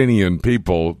Palestinian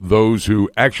people, those who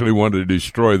actually want to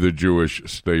destroy the Jewish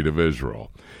state of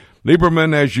Israel.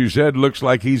 Lieberman, as you said, looks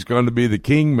like he's going to be the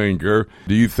kingmaker.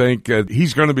 Do you think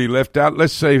he's going to be left out?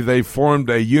 Let's say they formed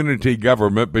a unity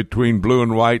government between Blue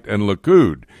and White and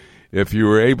Likud. If you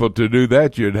were able to do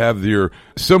that, you'd have your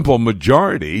simple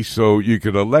majority, so you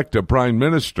could elect a prime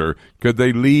minister. Could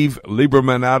they leave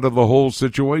Lieberman out of the whole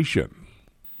situation?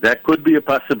 That could be a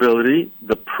possibility.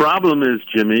 The problem is,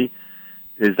 Jimmy,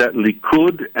 is that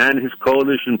Likud and his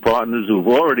coalition partners, who've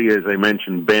already, as I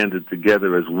mentioned, banded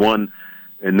together as one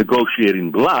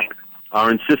negotiating bloc,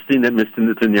 are insisting that Mr.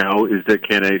 Netanyahu is their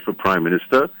candidate for prime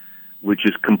minister, which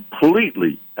is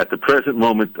completely, at the present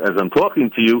moment, as I'm talking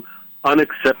to you,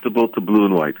 unacceptable to blue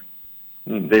and white.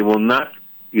 They will not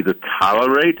either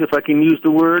tolerate, if I can use the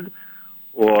word,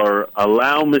 or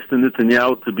allow Mr.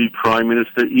 Netanyahu to be prime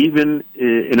minister, even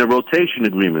in a rotation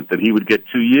agreement, that he would get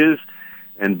 2 years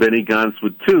and Benny Gantz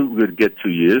would get 2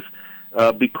 years,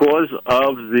 because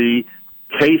of the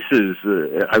cases,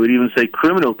 I would even say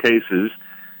criminal cases,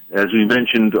 as we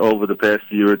mentioned over the past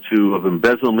year or two, of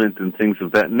embezzlement and things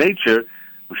of that nature,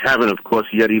 which haven't, of course,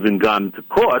 yet even gone to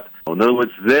court. In other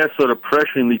words, they're sort of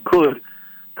pressuring Likud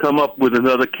come up with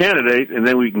another candidate, and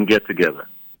then we can get together.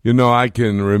 You know, I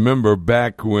can remember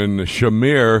back when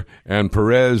Shamir and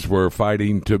Peres were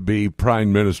fighting to be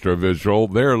Prime Minister of Israel.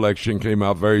 Their election came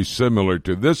out very similar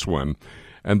to this one,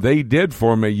 and they did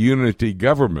form a unity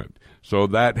government. So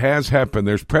that has happened.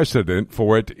 There's precedent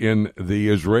for it in the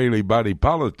Israeli body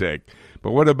politic. But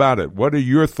what about it? What are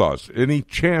your thoughts? Any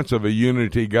chance of a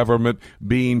unity government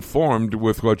being formed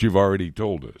with what you've already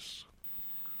told us?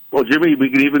 Well, Jimmy, we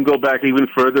can even go back even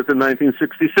further to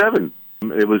 1967.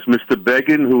 It was Mr.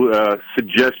 Begin who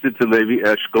suggested to Levi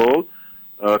Eshkol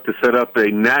to set up a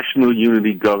national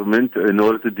unity government in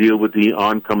order to deal with the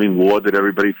oncoming war that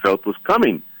everybody felt was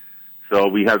coming. So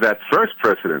we have that first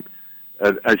precedent.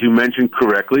 As you mentioned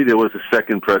correctly, there was a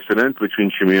second precedent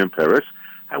between Shamir and Peres.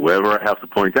 However, I have to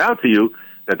point out to you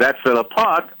that fell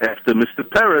apart after Mr.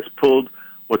 Peres pulled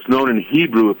what's known in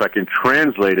Hebrew, if I can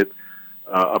translate it,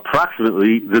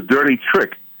 approximately the dirty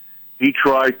trick. He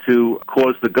tried to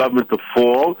cause the government to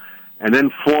fall and then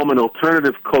form an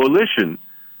alternative coalition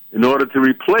in order to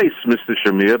replace Mr.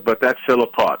 Shamir, but that fell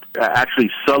apart. Actually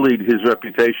sullied his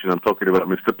reputation, I'm talking about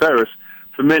Mr. Peres,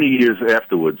 for many years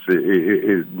afterwards.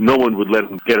 No one would let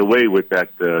him get away with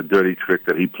that dirty trick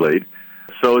that he played.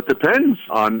 So it depends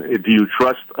on, do you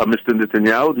trust Mr.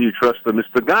 Netanyahu, do you trust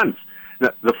Mr. Gantz? Now,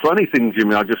 the funny thing,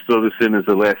 Jimmy, I'll just throw this in as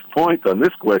the last point on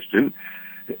this question.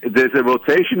 There's a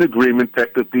rotation agreement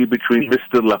technically between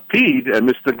Mr. Lapid and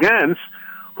Mr. Gantz,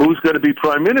 who's going to be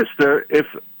prime minister if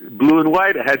Blue and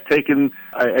White had taken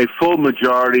a full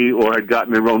majority or had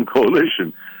gotten their own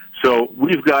coalition. So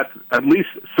we've got at least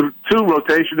 2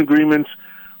 rotation agreements,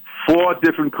 4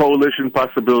 different coalition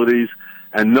possibilities,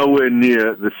 and nowhere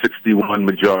near the 61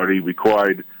 majority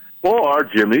required. Or,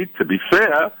 Jimmy, to be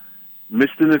fair,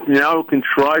 Mr. Netanyahu can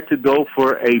try to go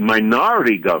for a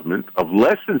minority government of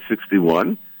less than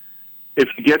 61 if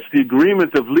he gets the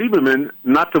agreement of Lieberman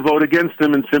not to vote against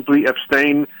him and simply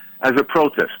abstain as a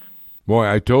protest. Boy,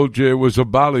 I told you it was a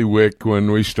ballywick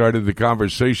when we started the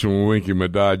conversation with Winky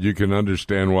Madad. You can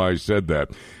understand why I said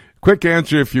that. Quick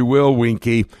answer, if you will,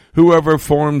 Winky. Whoever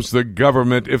forms the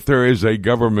government, if there is a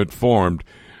government formed,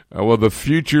 will the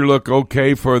future look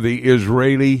okay for the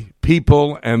Israeli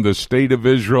people and the state of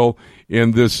Israel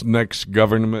in this next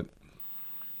government?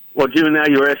 Well, Jimmy, now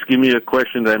you're asking me a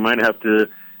question that I might have to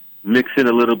mix in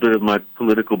a little bit of my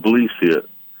political beliefs here.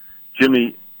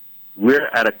 Jimmy, we're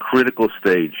at a critical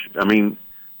stage. I mean,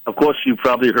 of course, you've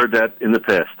probably heard that in the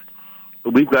past.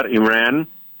 But we've got Iran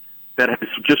that has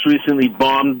just recently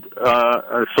bombed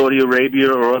Saudi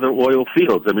Arabia or other oil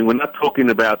fields. I mean, we're not talking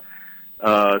about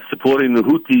supporting the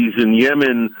Houthis in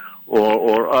Yemen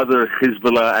or other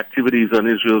Hezbollah activities on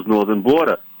Israel's northern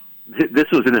border. This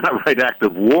was an outright act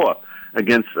of war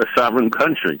against a sovereign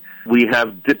country. We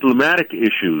have diplomatic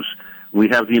issues. We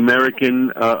have the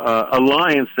American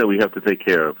alliance that we have to take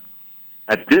care of.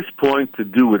 At this point, to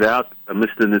do without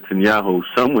Mr. Netanyahu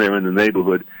somewhere in the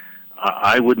neighborhood,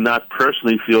 I would not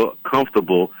personally feel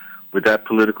comfortable with that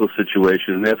political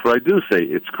situation. And therefore, I do say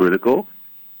it's critical.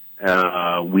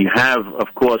 We have,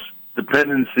 of course,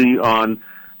 dependency on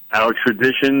our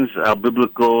traditions, our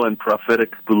biblical and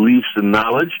prophetic beliefs and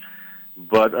knowledge.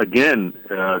 But again,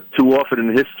 too often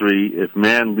in history, if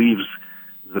man leaves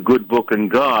the good book and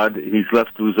God, he's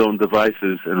left to his own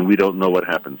devices, and we don't know what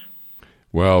happens.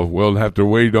 Well, we'll have to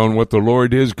wait on what the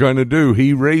Lord is going to do.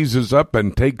 He raises up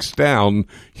and takes down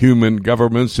human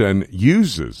governments and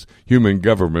uses human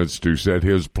governments to set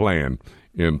his plan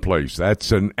in place.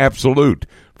 That's an absolute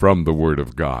from the Word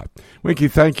of God. Winky,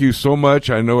 thank you so much.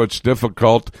 I know it's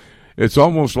difficult. It's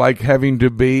almost like having to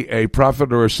be a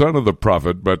prophet or a son of the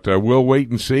prophet, but we'll wait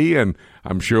and see, and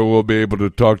I'm sure we'll be able to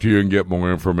talk to you and get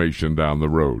more information down the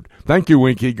road. Thank you,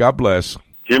 Winky. God bless.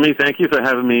 Jimmy, thank you for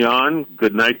having me on.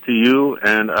 Good night to you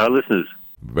and our listeners.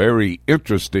 Very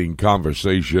interesting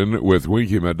conversation with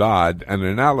Winky Madad, an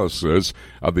analysis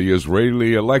of the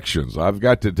Israeli elections. I've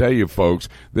got to tell you, folks,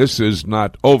 this is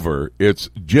not over. It's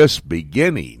just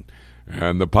beginning.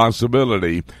 And the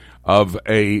possibility of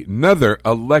another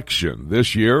election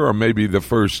this year or maybe the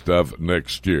first of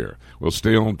next year. We'll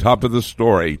stay on top of the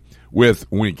story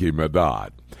with Winky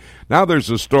Madad. Now there's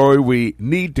a story we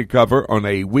need to cover on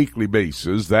a weekly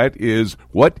basis. That is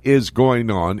what is going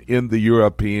on in the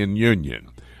European Union.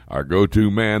 Our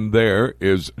go-to man there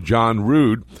is John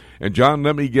Rood. And John,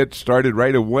 let me get started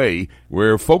right away.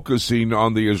 We're focusing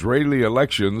on the Israeli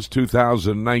elections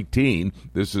 2019.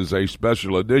 This is a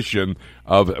special edition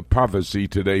of Prophecy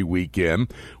Today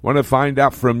weekend. Want to find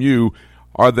out from you,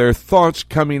 are there thoughts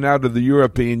coming out of the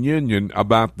European Union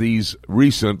about these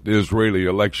recent Israeli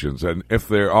elections? And if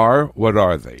there are, what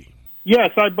are they?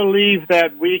 Yes, I believe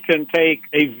that we can take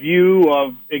a view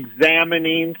of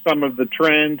examining some of the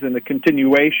trends and the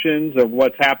continuations of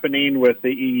what's happening with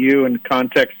the EU in the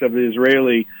context of the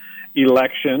Israeli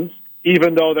elections.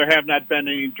 Even though there have not been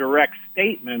any direct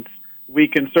statements, we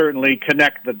can certainly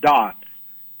connect the dots.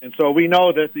 And so we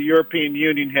know that the European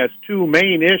Union has two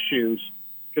main issues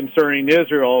concerning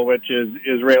Israel, which is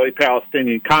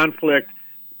Israeli-Palestinian conflict,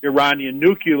 Iranian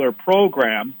nuclear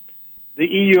program. The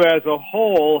EU as a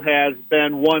whole has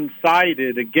been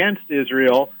one-sided against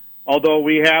Israel, although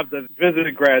we have the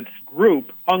Visegrad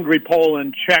group, Hungary,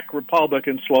 Poland, Czech Republic,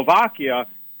 and Slovakia,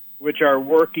 which are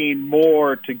working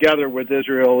more together with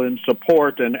Israel in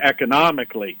support and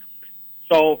economically.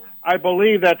 So I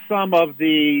believe that some of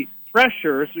the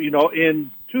pressures,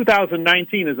 in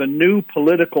 2019 is a new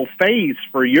political phase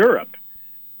for Europe.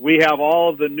 We have all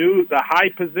of the high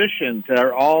positions that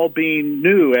are all being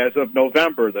new as of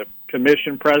November. The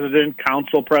Commission President,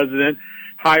 Council President,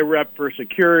 High Rep for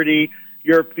Security,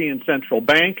 European Central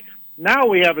Bank. Now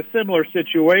we have a similar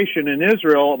situation in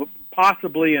Israel,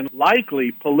 possibly and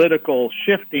likely political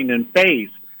shifting in phase.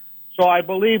 So I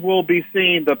believe we'll be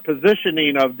seeing the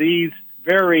positioning of these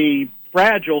very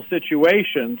fragile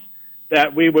situations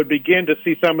that we would begin to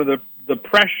see some of the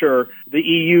pressure, the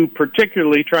EU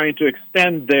particularly trying to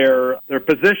extend their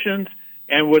positions,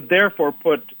 and would therefore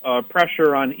put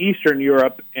pressure on Eastern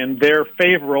Europe and their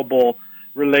favorable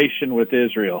relation with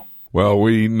Israel. Well,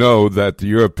 we know that the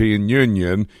European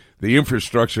Union, the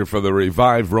infrastructure for the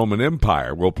revived Roman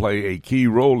Empire, will play a key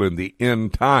role in the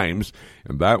end times,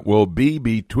 and that will be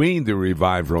between the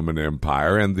revived Roman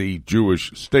Empire and the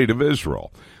Jewish state of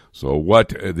Israel. So what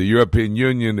the European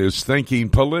Union is thinking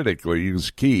politically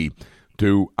is key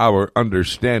to our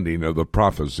understanding of the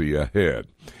prophecy ahead.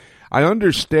 I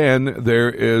understand there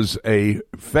is a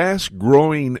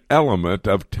fast-growing element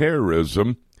of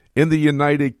terrorism in the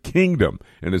United Kingdom,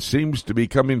 and it seems to be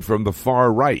coming from the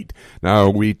far right. Now, are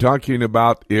we talking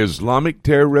about Islamic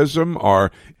terrorism,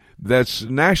 or that's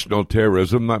national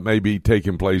terrorism that may be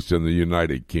taking place in the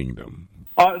United Kingdom?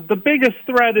 The biggest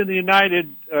threat in the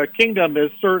United Kingdom is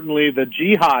certainly the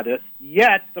jihadists,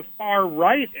 yet the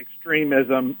far-right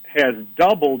extremism has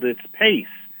doubled its pace.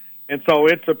 And so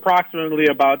it's approximately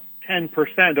about 10%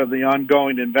 of the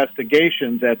ongoing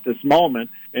investigations at this moment.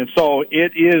 And so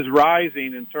it is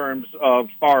rising in terms of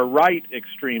far-right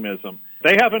extremism.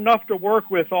 They have enough to work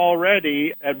with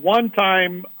already. At one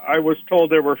time, I was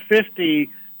told there were 50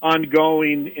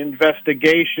 ongoing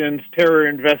investigations, terror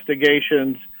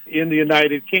investigations, in the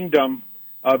United Kingdom.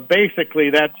 Basically,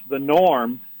 that's the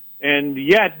norm. And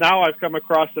yet, now I've come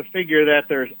across a figure that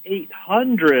there's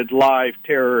 800 live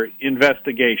terror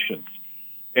investigations.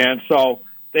 And so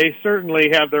they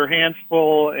certainly have their hands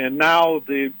full, and now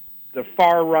the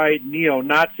far-right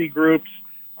neo-Nazi groups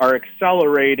are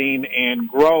accelerating and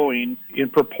growing in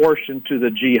proportion to the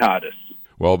jihadists.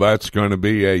 Well, that's going to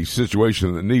be a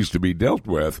situation that needs to be dealt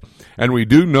with. And we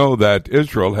do know that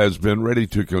Israel has been ready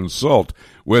to consult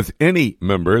with any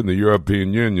member in the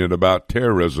European Union about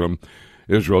terrorism.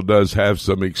 Israel does have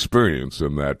some experience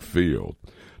in that field.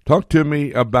 Talk to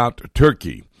me about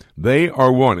Turkey. They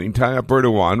are wanting, Tayyip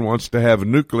Erdogan wants to have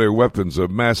nuclear weapons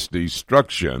of mass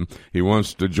destruction. He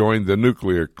wants to join the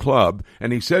nuclear club.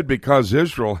 And he said because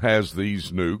Israel has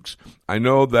these nukes, I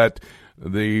know that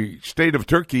the state of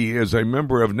Turkey is a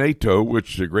member of NATO,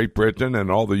 which Great Britain and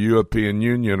all the European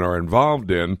Union are involved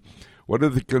in. What are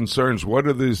the concerns? What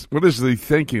is the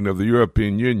thinking of the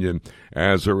European Union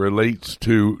as it relates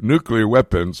to nuclear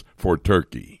weapons for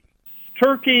Turkey?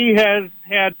 Turkey has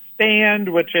had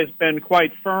stand, which has been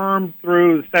quite firm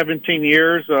through 17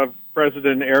 years of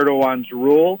President Erdogan's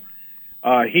rule.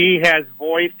 He has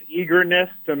voiced eagerness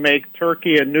to make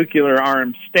Turkey a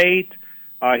nuclear-armed state.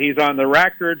 He's on the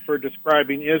record for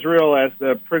describing Israel as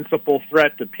the principal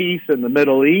threat to peace in the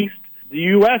Middle East. The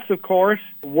U.S., of course,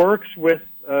 works with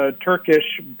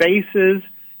Turkish bases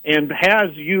and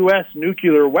has U.S.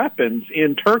 nuclear weapons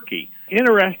in Turkey.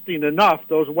 Interesting enough,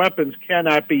 those weapons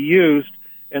cannot be used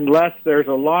unless there's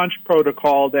a launch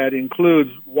protocol that includes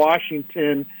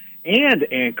Washington and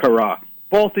Ankara.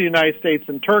 Both the United States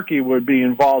and Turkey would be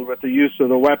involved with the use of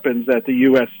the weapons that the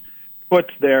U.S. puts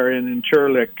there in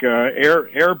Incirlik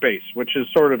Air Base, which is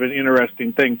sort of an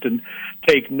interesting thing to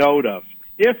take note of.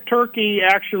 If Turkey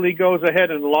actually goes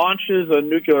ahead and launches a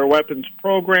nuclear weapons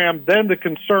program, then the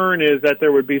concern is that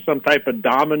there would be some type of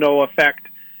domino effect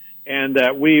and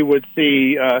that we would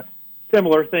see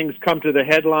similar things come to the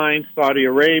headlines. Saudi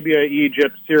Arabia,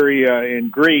 Egypt, Syria,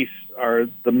 and Greece are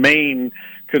the main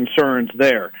concerns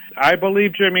there. I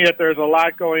believe, Jimmy, that there's a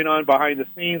lot going on behind the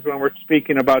scenes when we're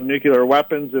speaking about nuclear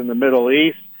weapons in the Middle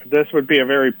East. This would be a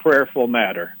very prayerful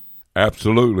matter.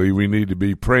 Absolutely. We need to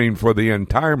be praying for the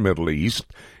entire Middle East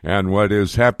and what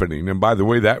is happening. And by the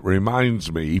way, that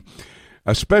reminds me,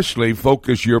 especially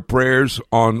focus your prayers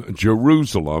on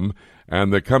Jerusalem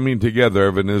and the coming together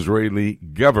of an Israeli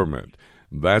government.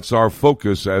 That's our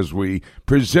focus as we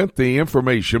present the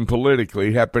information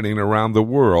politically happening around the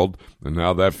world and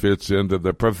how that fits into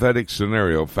the prophetic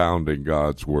scenario found in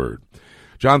God's Word.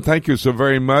 John, thank you so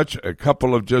very much. A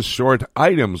couple of just short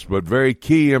items, but very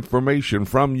key information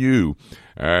from you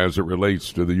as it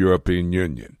relates to the European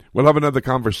Union. We'll have another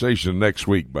conversation next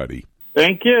week, buddy.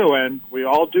 Thank you, and we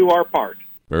all do our part.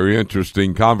 Very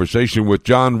interesting conversation with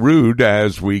John Rood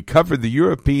as we cover the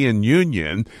European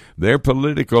Union, their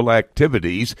political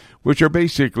activities, which are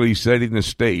basically setting the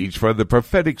stage for the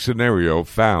prophetic scenario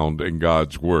found in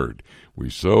God's Word. We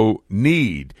so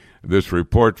need this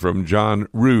report from John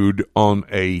Rood on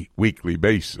a weekly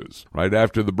basis. Right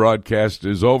after the broadcast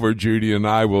is over, Judy and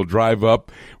I will drive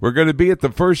up. We're going to be at the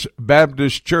First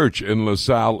Baptist Church in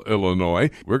LaSalle,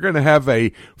 Illinois. We're going to have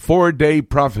a 4-day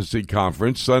prophecy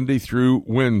conference, Sunday through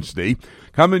Wednesday.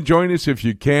 Come and join us if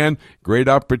you can. Great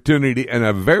opportunity and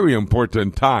a very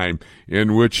important time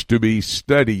in which to be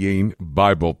studying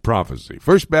Bible prophecy.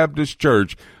 First Baptist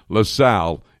Church,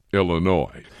 LaSalle,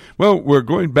 Illinois. Well, we're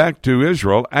going back to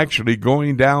Israel, actually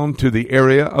going down to the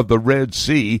area of the Red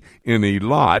Sea in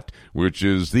Eilat, which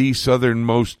is the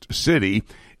southernmost city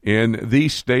in the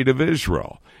state of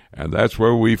Israel. And that's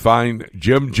where we find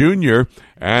Jim Jr.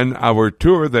 and our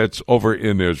tour that's over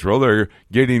in Israel. They're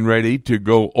getting ready to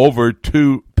go over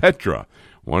to Petra,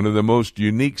 one of the most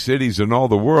unique cities in all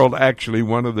the world, actually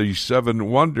one of the 7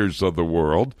 wonders of the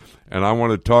world. And I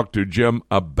want to talk to Jim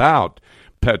about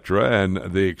Petra and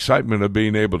the excitement of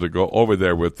being able to go over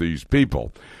there with these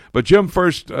people. But Jim,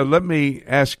 first, let me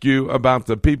ask you about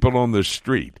the people on the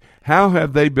street. How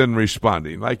have they been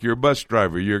responding? Like your bus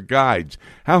driver, your guides,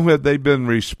 how have they been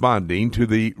responding to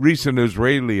the recent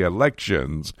Israeli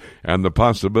elections and the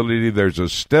possibility there's a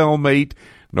stalemate?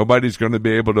 Nobody's going to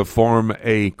be able to form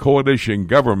a coalition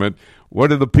government.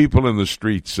 What are the people in the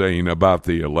street saying about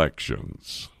the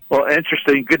elections? Well,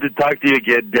 interesting. Good to talk to you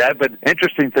again, Dad. But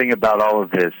interesting thing about all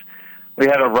of this, we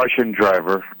had a Russian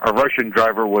driver. Our Russian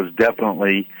driver was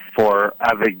definitely for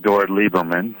Avigdor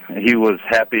Lieberman. He was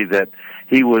happy that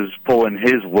he was pulling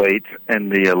his weight in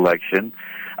the election.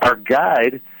 Our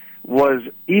guide was,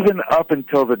 even up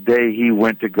until the day he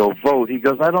went to go vote, he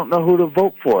goes, I don't know who to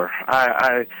vote for.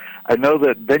 I know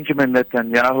that Benjamin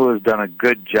Netanyahu has done a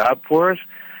good job for us,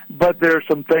 but there are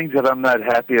some things that I'm not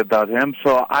happy about him,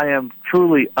 so I am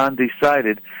truly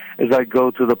undecided as I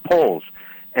go to the polls.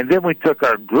 And then we took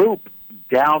our group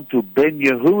down to Ben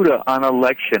Yehuda on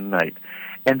election night.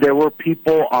 And there were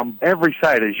people on every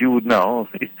side, as you would know,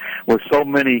 with so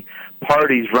many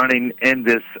parties running in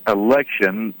this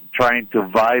election, trying to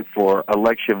vie for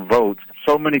election votes.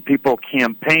 So many people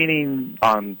campaigning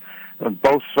on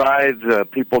both sides,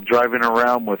 people driving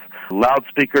around with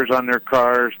loudspeakers on their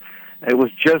cars. It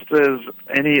was just as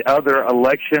any other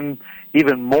election,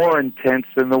 even more intense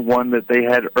than the one that they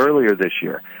had earlier this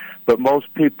year. But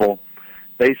most people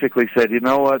basically said, you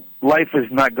know what, life is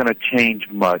not going to change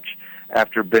much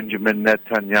after Benjamin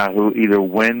Netanyahu either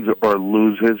wins or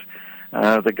loses.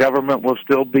 The government will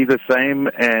still be the same,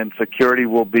 and security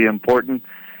will be important.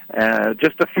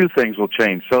 Just a few things will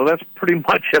change. So that's pretty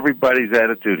much everybody's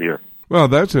attitude here. Well,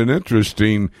 that's an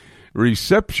interesting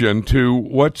reception to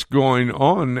what's going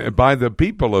on by the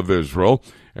people of Israel,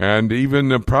 and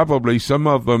even probably some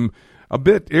of them a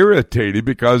bit irritated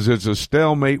because it's a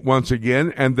stalemate once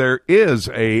again, and there is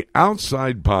a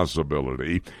outside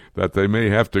possibility that they may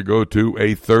have to go to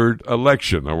a third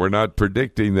election. Now, we're not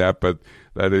predicting that, but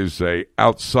that is a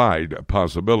outside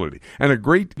possibility. And a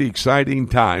great exciting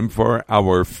time for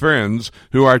our friends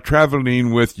who are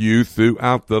traveling with you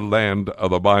throughout the land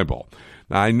of the Bible.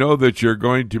 Now, I know that you're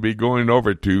going to be going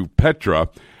over to Petra.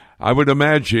 I would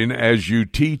imagine as you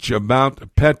teach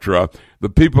about Petra, the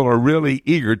people are really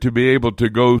eager to be able to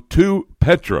go to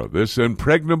Petra, this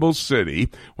impregnable city,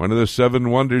 one of the 7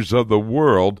 wonders of the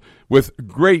world, with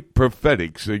great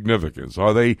prophetic significance.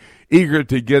 Are they eager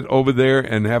to get over there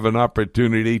and have an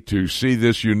opportunity to see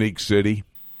this unique city?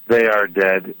 They are,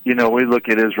 Dad. You know, we look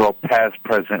at Israel past,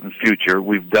 present, and future.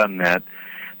 We've done that.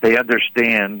 They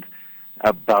understand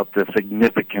about the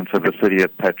significance of the city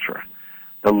of Petra,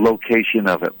 the location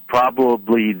of it,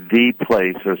 probably the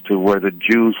place as to where the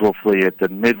Jews will flee at the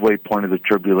midway point of the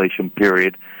tribulation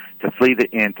period, to flee the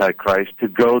Antichrist, to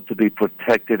go to be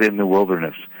protected in the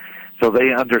wilderness. So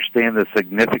they understand the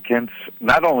significance.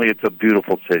 Not only it's a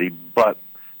beautiful city, but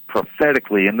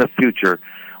prophetically in the future,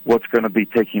 what's going to be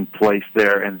taking place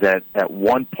there, and that at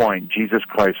one point Jesus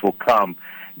Christ will come,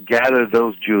 gather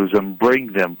those Jews and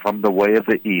bring them from the way of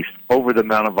the east over the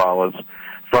Mount of Olives,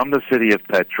 from the city of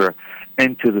Petra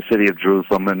into the city of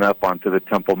Jerusalem and up onto the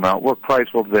Temple Mount, where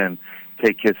Christ will then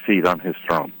take his seat on his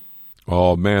throne.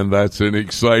 Oh, man, that's an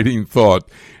exciting thought,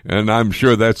 and I'm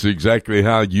sure that's exactly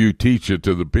how you teach it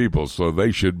to the people, so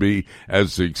they should be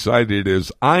as excited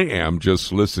as I am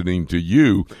just listening to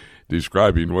you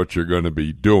describing what you're going to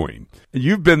be doing.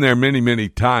 You've been there many, many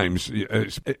times.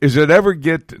 Is it ever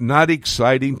get not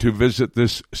exciting to visit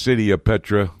this city of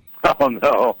Petra? Oh,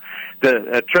 no.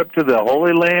 A trip to the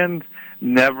Holy Land,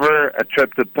 never. A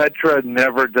trip to Petra,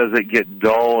 never does it get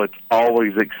dull. It's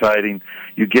always exciting.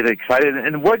 You get excited.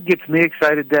 And what gets me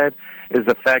excited, Dad, is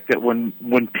the fact that when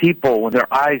people, when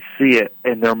their eyes see it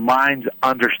and their minds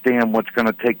understand what's going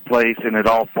to take place and it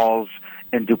all falls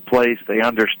into place, they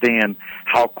understand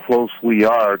how close we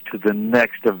are to the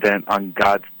next event on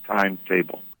God's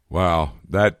timetable. Wow,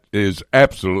 that is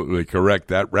absolutely correct.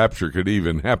 That rapture could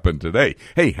even happen today.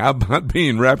 Hey, how about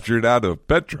being raptured out of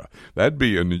Petra? That'd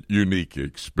be a unique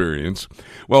experience.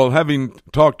 Well, having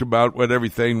talked about what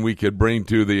everything we could bring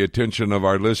to the attention of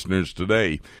our listeners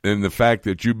today, and the fact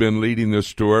that you've been leading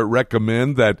this tour,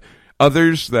 recommend that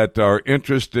others that are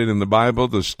interested in the Bible,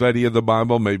 the study of the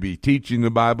Bible, maybe teaching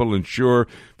the Bible, and for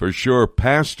sure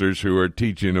pastors who are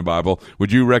teaching the Bible,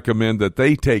 would you recommend that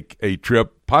they take a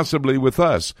trip, possibly with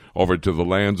us, over to the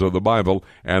lands of the Bible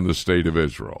and the state of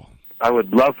Israel? I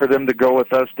would love for them to go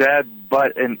with us, Dad,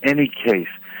 but in any case,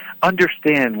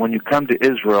 understand when you come to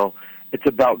Israel, it's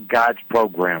about God's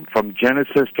program from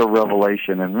Genesis to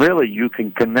Revelation, and really you can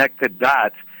connect the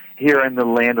dots here in the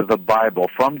land of the Bible,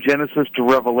 from Genesis to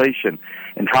Revelation,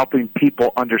 and helping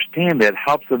people understand it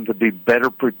helps them to be better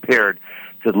prepared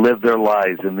to live their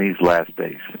lives in these last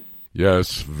days.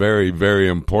 Yes, very, very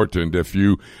important. If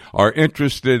you are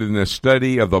interested in the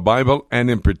study of the Bible,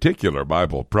 and in particular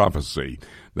Bible prophecy,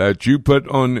 that you put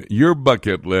on your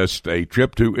bucket list a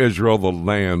trip to Israel, the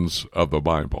lands of the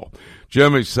Bible.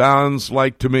 Jim, it sounds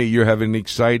like to me you're having an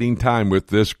exciting time with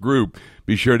this group.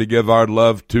 Be sure to give our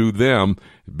love to them.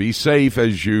 Be safe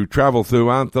as you travel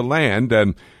throughout the land.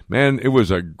 And, man, it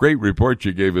was a great report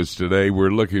you gave us today. We're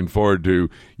looking forward to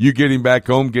you getting back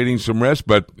home, getting some rest,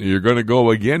 but you're going to go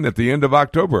again at the end of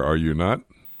October, are you not?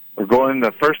 We're going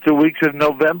the first 2 weeks of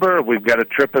November. We've got a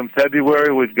trip in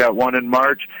February. We've got one in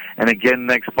March, and again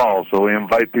next fall. So we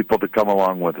invite people to come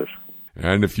along with us.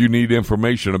 And if you need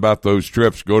information about those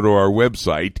trips, go to our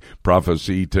website,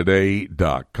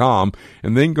 prophecytoday.com,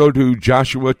 and then go to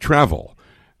Joshua Travel.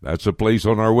 That's a place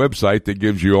on our website that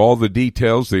gives you all the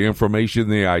details, the information,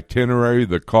 the itinerary,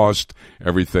 the cost,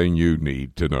 everything you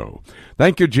need to know.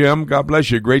 Thank you, Jim. God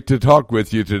bless you. Great to talk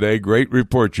with you today. Great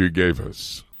report you gave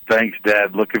us. Thanks,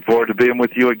 Dad. Looking forward to being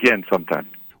with you again sometime.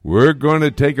 We're going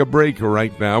to take a break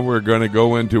right now. We're going to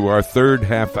go into our third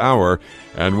half hour,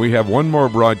 and we have one more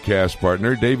broadcast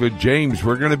partner, David James.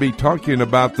 We're going to be talking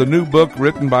about the new book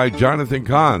written by Jonathan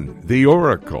Cahn, The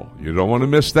Oracle. You don't want to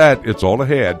miss that. It's all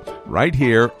ahead right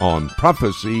here on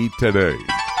Prophecy Today.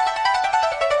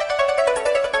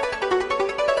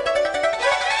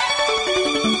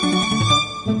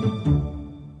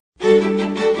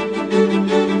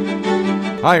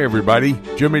 Hi, everybody.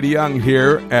 Jimmy DeYoung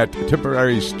here at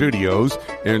Temporary Studios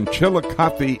in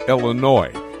Chillicothe,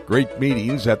 Illinois. Great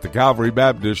meetings at the Calvary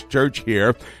Baptist Church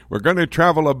here. We're going to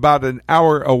travel about an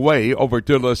hour away over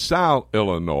to LaSalle,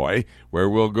 Illinois, where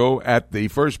we'll go at the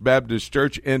First Baptist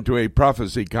Church into a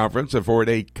prophecy conference, a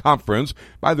 4-day conference.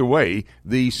 By the way,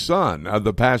 the son of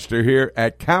the pastor here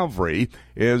at Calvary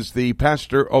is the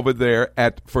pastor over there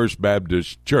at First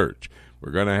Baptist Church.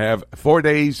 We're going to have 4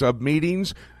 days of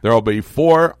meetings. There will be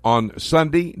 4 on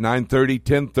Sunday, 9:30,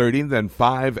 10:30, then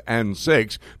 5 and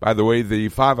 6. By the way, the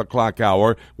 5 o'clock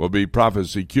hour will be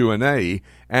prophecy Q&A.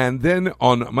 And then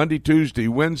on Monday, Tuesday,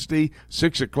 Wednesday,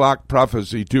 6 o'clock,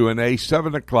 Prophecy Q&A,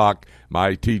 7 o'clock,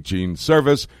 my teaching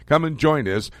service. Come and join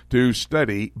us to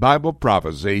study Bible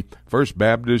prophecy, First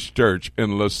Baptist Church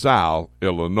in LaSalle,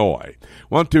 Illinois.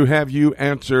 Want to have you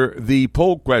answer the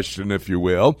poll question, if you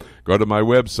will. Go to my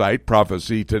website,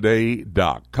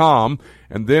 prophecytoday.com,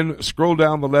 and then scroll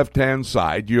down the left-hand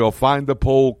side. You'll find the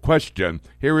poll question.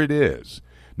 Here it is.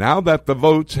 Now that the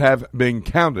votes have been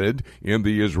counted in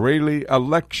the Israeli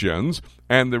elections,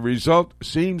 and the result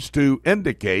seems to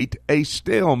indicate a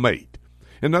stalemate.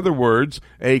 In other words,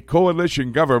 a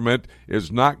coalition government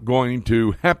is not going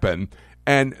to happen,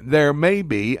 and there may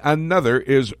be another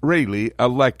Israeli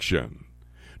election.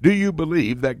 Do you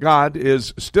believe that God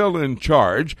is still in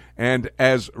charge, and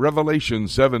as Revelation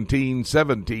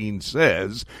 17:17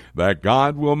 says, that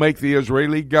God will make the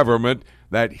Israeli government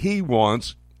that he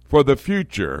wants for the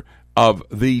future of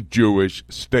the Jewish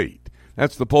state?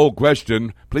 That's the poll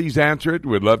question. Please answer it.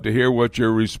 We'd love to hear what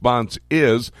your response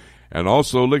is. And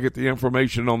also look at the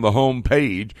information on the home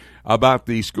page about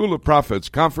the School of Prophets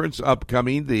Conference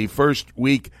upcoming the first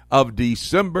week of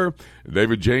December.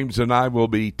 David James and I will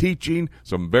be teaching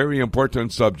some very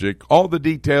important subject. All the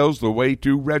details, the way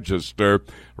to register,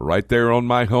 right there on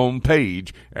my home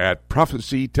page at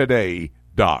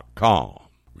prophecytoday.com.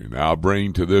 We now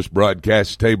bring to this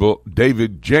broadcast table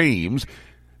David James.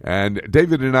 And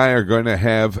David and I are going to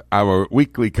have our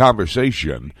weekly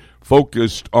conversation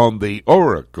focused on the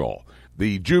Oracle,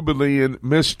 the Jubilean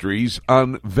Mysteries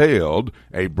Unveiled,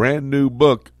 a brand new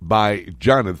book by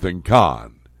Jonathan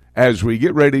Cahn. As we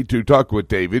get ready to talk with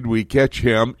David, we catch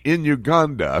him in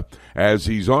Uganda as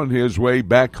he's on his way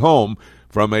back home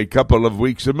from a couple of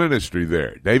weeks of ministry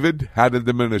there. David, how did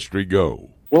the ministry go?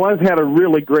 Well, I've had a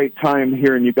really great time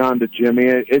here in Uganda, Jimmy.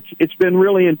 It's been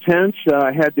really intense.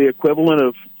 I had the equivalent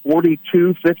of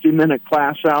 42 50-minute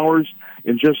class hours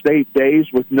in just 8 days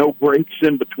with no breaks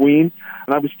in between.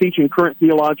 And I was teaching current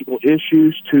theological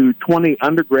issues to 20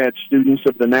 undergrad students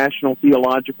of the National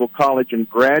Theological College and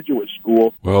Graduate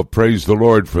School. Well, praise the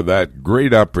Lord for that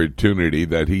great opportunity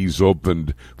that he's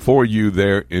opened for you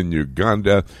there in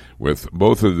Uganda with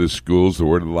both of the schools, the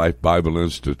Word of Life Bible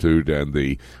Institute and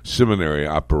the seminary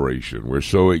operation. We're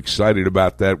so excited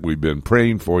about that. We've been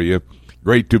praying for you.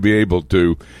 Great to be able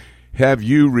to have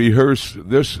you rehearse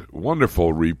this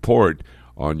wonderful report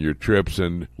on your trips,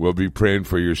 and we'll be praying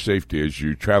for your safety as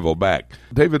you travel back.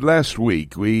 David, last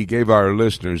week we gave our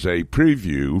listeners a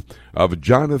preview of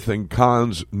Jonathan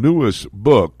Cahn's newest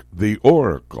book, The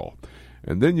Oracle,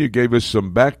 and then you gave us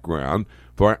some background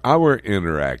for our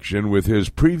interaction with his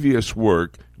previous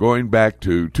work going back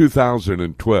to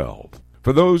 2012.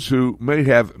 For those who may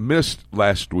have missed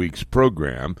last week's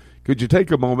program, could you take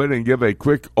a moment and give a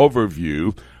quick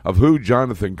overview of who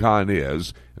Jonathan Cahn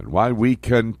is and why we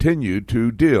continue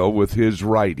to deal with his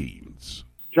writings?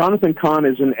 Jonathan Cahn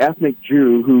is an ethnic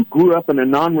Jew who grew up in a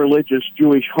non-religious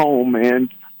Jewish home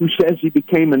and who says he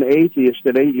became an atheist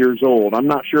at 8 years old. I'm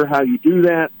not sure how you do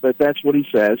that, but that's what he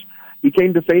says. He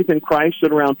came to faith in Christ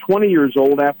at around 20 years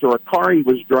old after a car he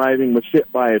was driving was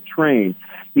hit by a train.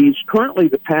 He's currently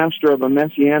the pastor of a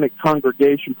Messianic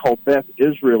congregation called Beth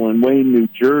Israel in Wayne, New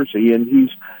Jersey, and he's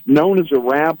known as a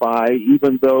rabbi,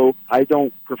 even though I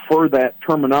don't prefer that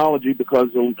terminology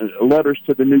because the letters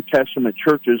to the New Testament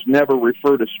churches never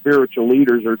refer to spiritual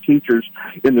leaders or teachers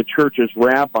in the church as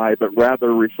rabbi, but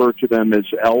rather refer to them as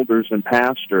elders and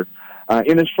pastor.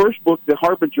 In his first book, The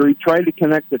Harbinger, he tried to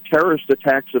connect the terrorist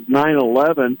attacks of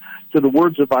 9/11 to the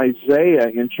words of Isaiah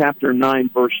in chapter 9,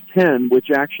 verse 10, which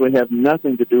actually have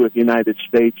nothing to do with the United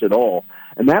States at all.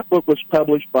 And that book was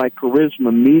published by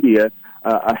Charisma Media,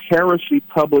 a heresy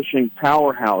publishing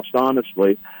powerhouse,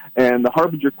 honestly. And The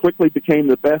Harbinger quickly became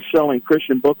the best-selling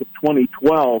Christian book of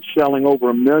 2012, selling over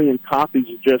 1 million copies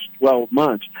in just 12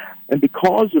 months. And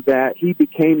because of that, he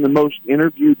became the most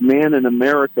interviewed man in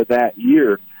America that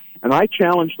year. And I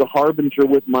challenged The Harbinger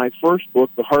with my first book,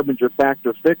 The Harbinger Fact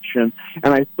or Fiction,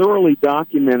 and I thoroughly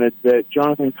documented that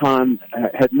Jonathan Cahn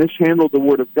had mishandled the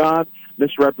Word of God,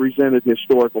 misrepresented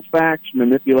historical facts,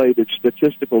 manipulated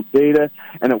statistical data,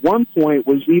 and at one point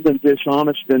was even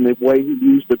dishonest in the way he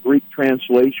used the Greek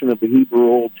translation of the Hebrew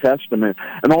Old Testament,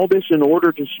 and all this in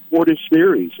order to support his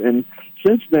theories. And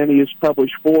since then, he has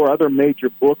published 4 other major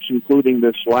books, including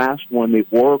this last one, The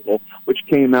Oracle, which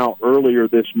came out earlier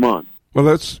this month. Well,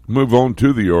 let's move on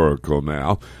to the Oracle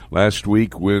now. Last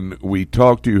week when we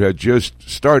talked, you had just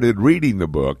started reading the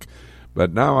book,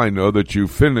 but now I know that you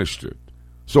finished it.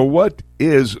 So what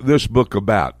is this book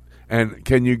about? And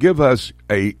can you give us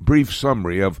a brief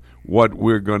summary of what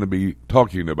we're going to be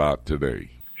talking about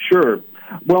today? Sure.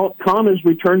 Well, Kahn has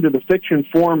returned to the fiction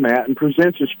format and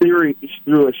presents his theory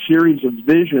through a series of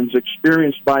visions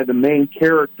experienced by the main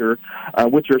character,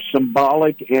 which are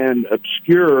symbolic and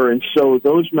obscure, and so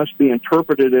those must be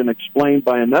interpreted and explained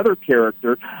by another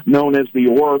character known as the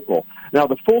Oracle. Now,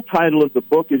 the full title of the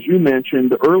book, as you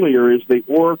mentioned earlier, is The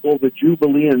Oracle, the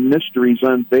Jubilean Mysteries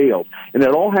Unveiled. And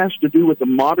it all has to do with the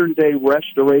modern-day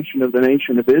restoration of the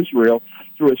nation of Israel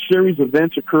through a series of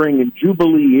events occurring in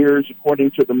Jubilee years,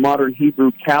 according to the modern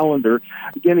Hebrew calendar,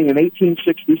 beginning in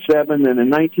 1867, then in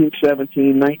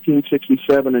 1917,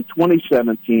 1967, and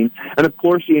 2017. And, of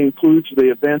course, he includes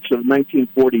the events of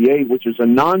 1948, which is a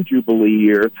non-Jubilee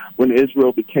year when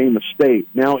Israel became a state.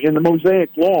 Now, in the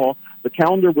Mosaic Law, the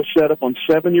calendar was set up on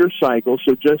 7-year cycles,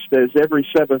 so just as every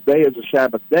seventh day is a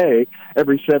Sabbath day,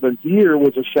 every seventh year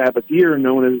was a Sabbath year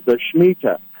known as the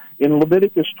Shemitah. In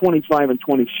Leviticus 25 and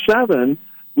 27,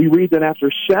 we read that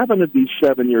after 7 of these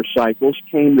 7-year cycles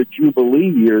came the Jubilee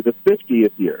year, the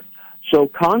 50th year. So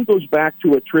Kahn goes back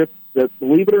to a trip that,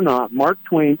 believe it or not, Mark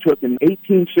Twain took in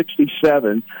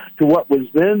 1867 to what was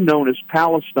then known as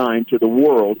Palestine to the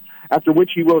world, after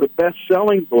which he wrote a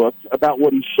best-selling book about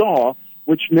what he saw,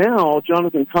 which now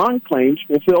Jonathan Kahn claims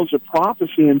fulfills a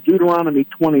prophecy in Deuteronomy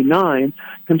 29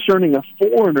 concerning a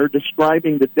foreigner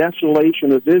describing the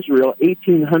desolation of Israel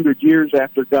 1,800 years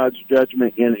after God's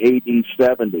judgment in A.D.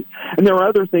 70. And there are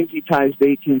other things he ties to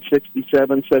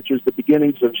 1867, such as the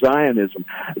beginnings of Zionism.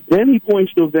 Then he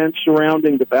points to events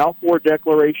surrounding the Balfour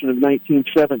Declaration of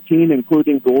 1917,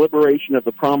 including the liberation of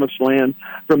the Promised Land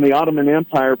from the Ottoman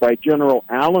Empire by General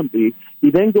Allenby. He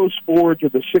then goes forward to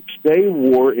the Six-Day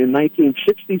War in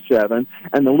 1967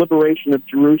 and the liberation of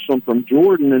Jerusalem from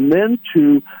Jordan, and then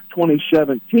to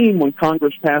 2017 when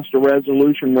Congress passed a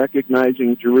resolution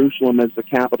recognizing Jerusalem as the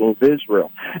capital of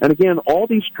Israel. And again, all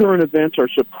these current events are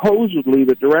supposedly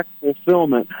the direct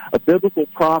fulfillment of biblical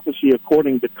prophecy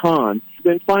according to Kahn.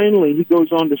 Then finally, he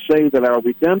goes on to say that our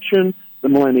redemption, the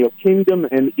millennial kingdom,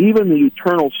 and even the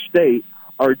eternal state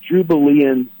are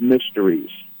Jubilean mysteries.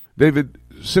 David,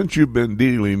 since you've been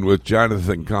dealing with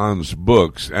Jonathan Kahn's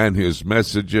books and his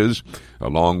messages,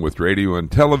 along with radio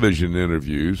and television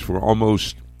interviews for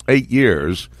almost 8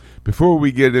 years, before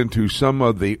we get into some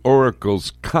of the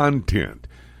Oracle's content,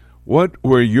 what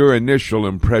were your initial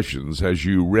impressions as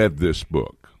you read this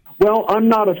book? Well, I'm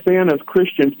not a fan of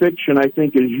Christian fiction, I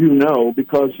think, as you know,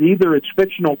 because either it's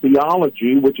fictional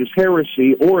theology, which is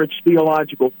heresy, or it's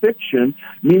theological fiction,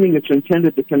 meaning it's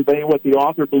intended to convey what the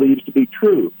author believes to be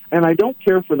true. And I don't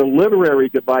care for the literary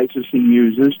devices he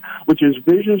uses, which is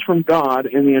visions from God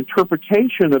and the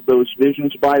interpretation of those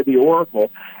visions by the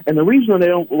oracle. And the reason I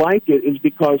don't like it is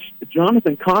because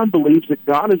Jonathan Kahn believes that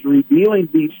God is revealing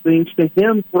these things to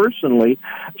him personally,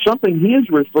 something he has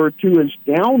referred to as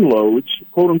downloads,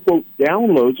 quote-unquote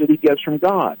downloads that he gets from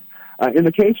God. In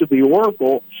the case of the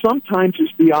oracle, sometimes his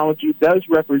theology does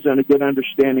represent a good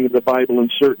understanding of the Bible in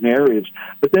certain areas,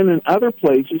 but then in other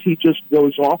places he just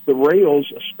goes off the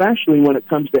rails, especially when it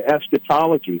comes to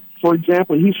eschatology. For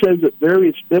example, he says that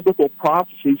various biblical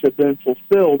prophecies have been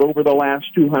fulfilled over the last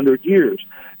 200 years,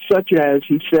 such as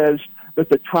he says that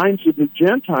the times of the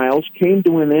Gentiles came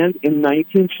to an end in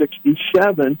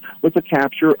 1967 with the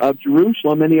capture of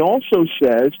Jerusalem, and he also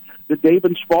says that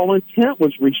David's fallen tent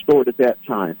was restored at that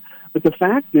time. But the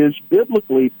fact is,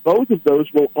 biblically, both of those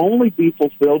will only be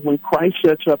fulfilled when Christ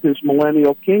sets up his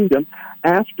millennial kingdom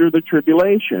after the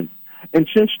tribulation. And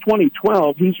since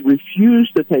 2012, he's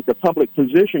refused to take a public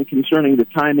position concerning the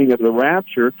timing of the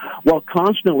rapture, while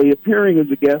constantly appearing as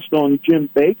a guest on Jim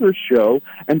Bakker's show,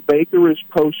 and Bakker is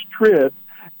post-trib,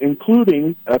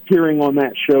 including appearing on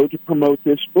that show to promote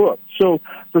this book. So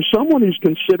for someone who's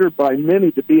considered by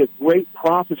many to be a great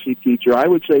prophecy teacher, I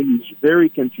would say he's very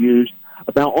confused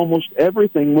about almost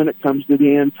everything when it comes to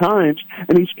the end times,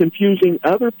 and he's confusing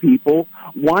other people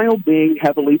while being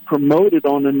heavily promoted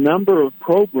on a number of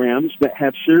programs that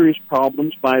have serious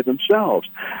problems by themselves.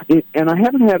 And I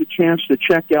haven't had a chance to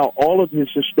check out all of his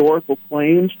historical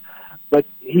claims, but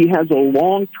he has a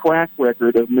long track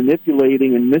record of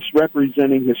manipulating and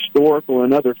misrepresenting historical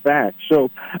and other facts. So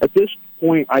at this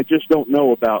point, I just don't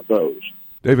know about those.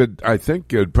 David, I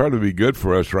think it'd probably be good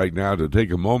for us right now to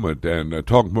take a moment and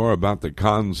talk more about the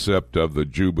concept of the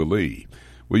Jubilee.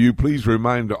 Will you please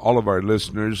remind all of our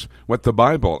listeners what the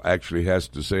Bible actually has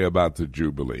to say about the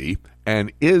Jubilee,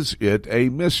 and is it a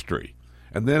mystery?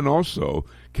 And then also,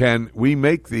 can we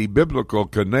make the biblical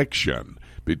connection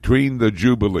between the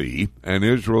Jubilee and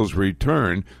Israel's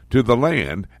return to the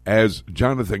land, as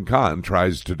Jonathan Kahn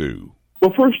tries to do?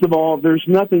 Well, first of all, there's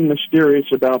nothing mysterious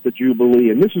about the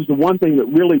Jubilee, and this is the one thing that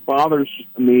really bothers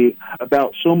me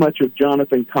about so much of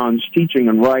Jonathan Cahn's teaching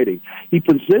and writing. He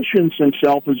positions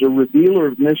himself as a revealer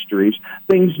of mysteries,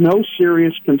 things no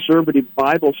serious conservative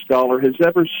Bible scholar has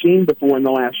ever seen before in the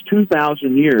last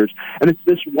 2,000 years, and it's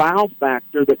this wow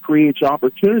factor that creates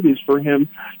opportunities for him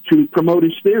to promote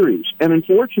his theories. And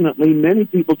unfortunately, many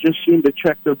people just seem to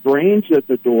check their brains at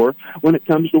the door when it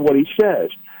comes to what he says.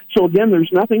 So again, there's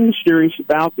nothing mysterious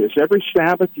about this. Every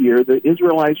Sabbath year, the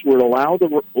Israelites were allowed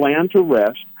the land to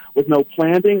rest with no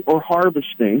planting or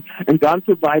harvesting, and God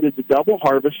provided the double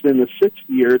harvest in the sixth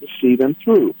year to see them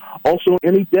through. Also,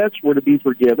 any debts were to be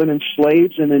forgiven, and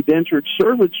slaves and indentured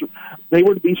servants, they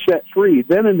were to be set free.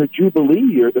 Then in the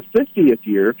Jubilee year, the 50th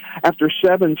year, after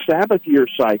 7 Sabbath year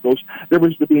cycles, there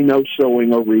was to be no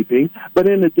sowing or reaping. But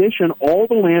in addition, all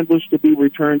the land was to be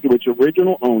returned to its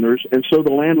original owners, and so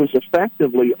the land was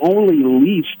effectively only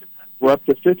leased for up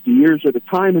to 50 years at a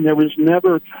time, and there was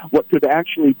never what could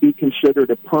actually be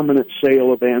considered a permanent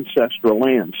sale of ancestral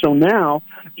land. So now,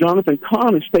 Jonathan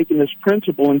Cahn has taken this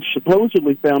principle and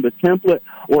supposedly found a template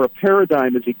or a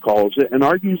paradigm, as he calls it, and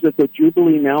argues that the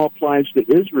Jubilee now applies to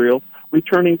Israel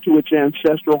returning to its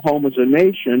ancestral home as a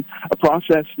nation, a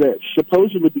process that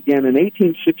supposedly began in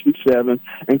 1867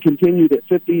 and continued at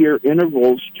 50-year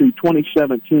intervals to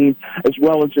 2017, as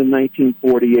well as in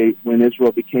 1948 when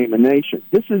Israel became a nation.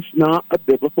 This is not a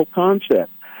biblical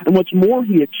concept. And what's more,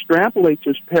 he extrapolates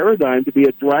his paradigm to be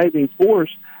a driving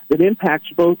force that impacts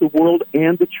both the world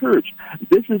and the church.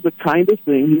 This is the kind of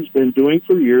thing he's been doing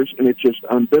for years, and it's just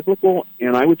unbiblical,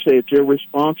 and I would say it's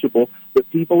irresponsible that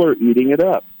people are eating it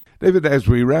up. David, as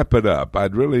we wrap it up,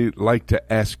 I'd really like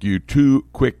to ask you 2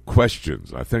 quick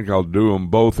questions. I think I'll do them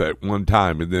both at one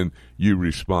time, and then you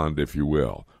respond, if you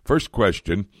will. First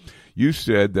question, you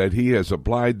said that he has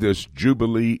applied this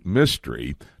Jubilee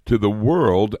mystery to the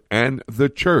world and the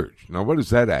church. Now, what does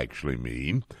that actually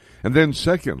mean? And then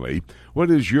secondly,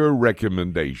 what is your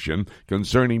recommendation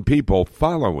concerning people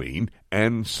following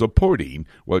and supporting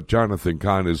what Jonathan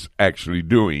Cahn is actually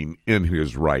doing in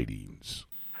his writings?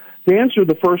 To answer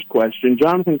the first question,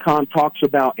 Jonathan Cahn talks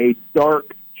about a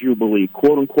dark Jubilee,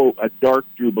 quote-unquote, a dark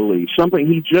Jubilee, something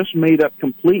he just made up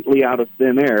completely out of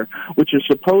thin air, which is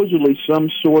supposedly some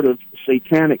sort of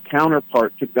satanic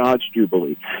counterpart to God's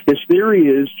Jubilee. His theory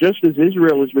is, just as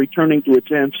Israel is returning to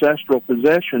its ancestral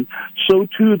possession, so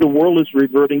too the world is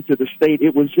reverting to the state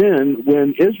it was in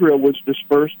when Israel was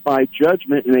dispersed by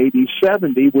judgment in AD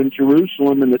 70 when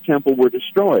Jerusalem and the temple were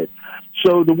destroyed.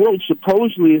 So the world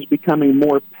supposedly is becoming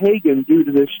more pagan due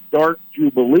to this dark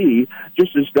Jubilee,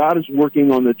 just as God is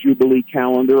working on the Jubilee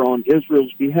calendar on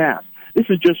Israel's behalf. This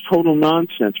is just total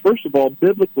nonsense. First of all,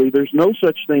 biblically, there's no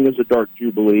such thing as a dark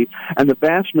Jubilee, and the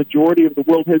vast majority of the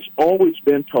world has always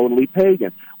been totally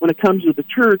pagan. When it comes to the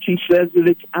church, he says that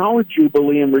it's our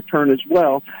Jubilee in return as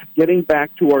well, getting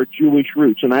back to our Jewish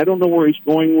roots. And I don't know where he's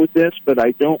going with this, but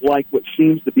I don't like what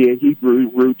seems to be a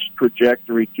Hebrew roots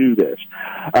trajectory to this.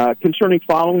 Concerning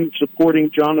following and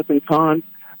supporting Jonathan Cahn,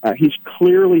 he's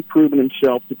clearly proven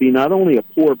himself to be not only a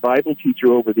poor Bible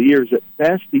teacher over the years, at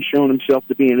best he's shown himself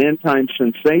to be an end-time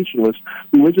sensationalist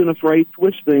who isn't afraid to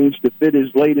twist things to fit his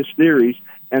latest theories,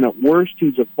 and at worst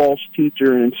he's a false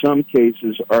teacher and in some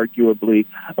cases arguably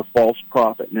a false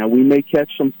prophet. Now, we may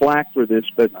catch some flack for this,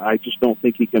 but I just don't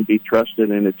think he can be trusted,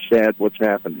 and it's sad what's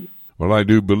happening. Well, I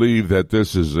do believe that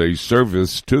this is a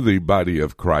service to the body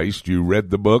of Christ. You read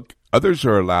the book. Others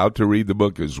are allowed to read the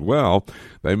book as well.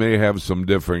 They may have some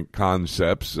different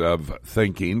concepts of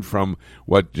thinking from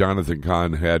what Jonathan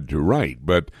Cahn had to write,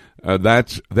 but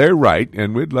that's their right,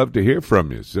 and we'd love to hear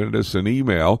from you. Send us an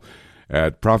email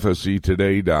at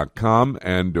prophecytoday.com,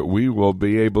 and we will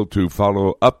be able to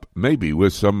follow up maybe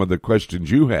with some of the questions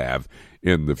you have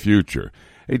in the future.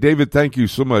 Hey, David, thank you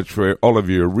so much for all of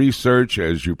your research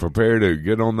as you prepare to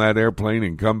get on that airplane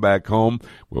and come back home.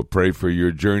 We'll pray for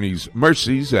your journey's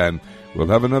mercies, and we'll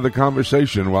have another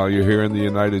conversation while you're here in the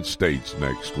United States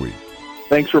next week.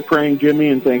 Thanks for praying, Jimmy,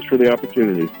 and thanks for the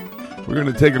opportunity. We're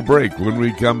going to take a break. When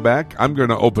we come back, I'm going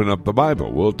to open up the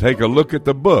Bible. We'll take a look at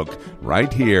the book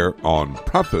right here on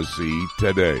Prophecy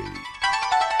Today.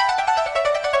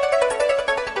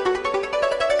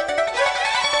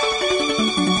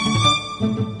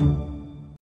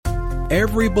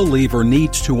 Every believer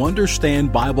needs to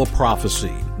understand Bible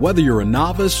prophecy. Whether you're a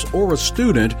novice or a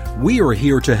student, we are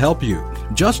here to help you.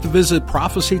 Just visit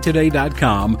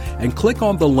prophecytoday.com and click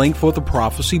on the link for the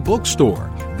Prophecy Bookstore.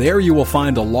 There you will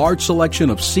find a large selection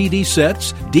of CD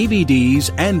sets, DVDs,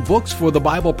 and books for the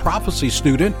Bible prophecy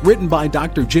student written by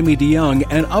Dr. Jimmy DeYoung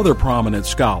and other prominent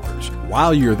scholars.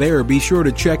 While you're there, be sure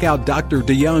to check out Dr.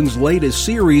 DeYoung's latest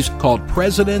series called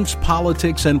Presidents,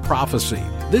 Politics, and Prophecy.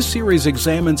 This series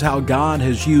examines how God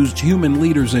has used human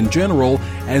leaders in general,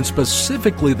 and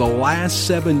specifically the last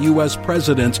 7 U.S.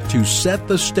 presidents, to set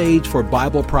the stage for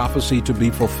Bible prophecy to be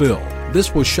fulfilled.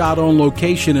 This was shot on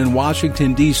location in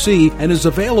Washington, D.C., and is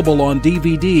available on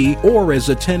DVD or as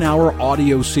a 10-hour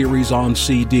audio series on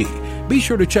CD. Be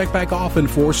sure to check back often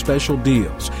for special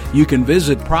deals. You can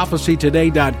visit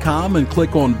prophecytoday.com and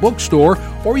click on Bookstore,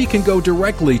 or you can go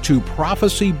directly to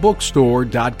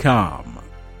prophecybookstore.com.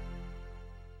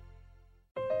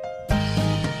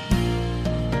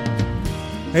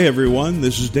 Hey everyone,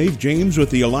 this is Dave James with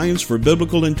the Alliance for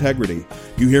Biblical Integrity.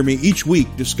 You hear me each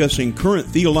week discussing current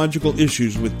theological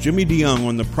issues with Jimmy DeYoung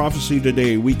on the Prophecy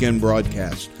Today weekend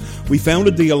broadcast. We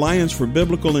founded the Alliance for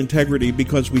Biblical Integrity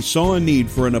because we saw a need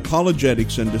for an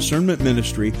apologetics and discernment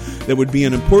ministry that would be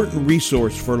an important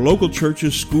resource for local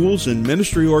churches, schools, and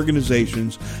ministry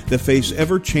organizations that face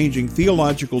ever-changing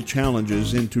theological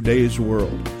challenges in today's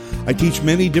world. I teach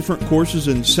many different courses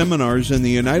and seminars in the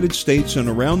United States and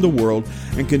around the world,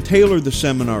 and can tailor the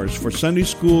seminars for Sunday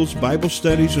schools, Bible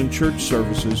studies, and church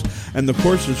services, and the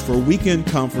courses for weekend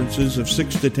conferences of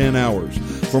 6 to 10 hours.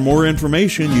 For more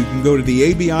information, you can go to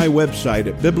the ABI website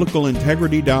at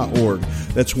biblicalintegrity.org.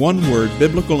 That's one word,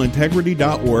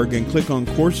 biblicalintegrity.org, and click on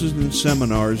Courses and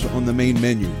Seminars on the main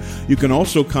menu. You can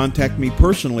also contact me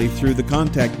personally through the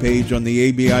contact page on the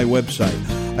ABI website.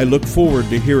 I look forward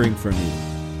to hearing from you.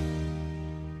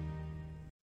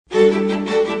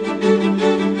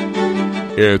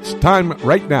 It's time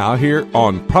right now here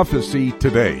on Prophecy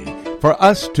Today for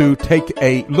us to take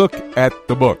a look at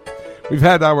the book. We've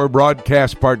had our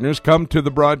broadcast partners come to the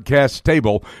broadcast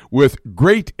table with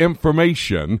great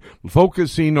information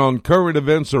focusing on current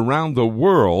events around the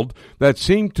world that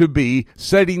seem to be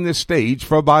setting the stage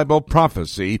for Bible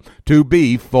prophecy to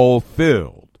be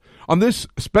fulfilled. On this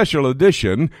special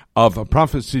edition of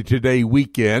Prophecy Today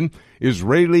Weekend,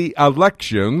 Israeli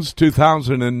Elections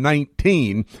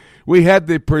 2019, we had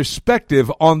the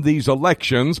perspective on these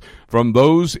elections from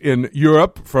those in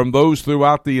Europe, from those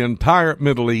throughout the entire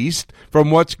Middle East,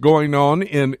 from what's going on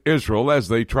in Israel as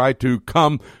they try to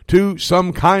come to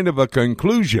some kind of a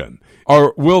conclusion.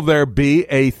 Or will there be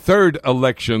a third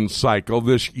election cycle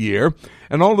this year?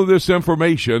 And all of this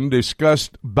information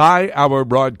discussed by our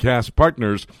broadcast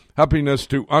partners, helping us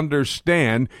to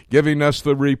understand, giving us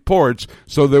the reports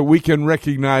so that we can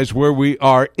recognize where we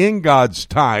are in God's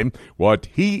time, what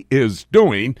He is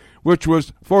doing, which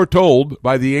was foretold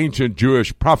by the ancient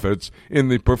Jewish prophets in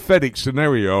the prophetic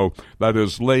scenario that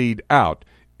is laid out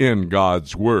in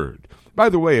God's Word. By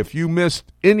the way, if you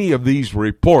missed any of these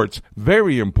reports,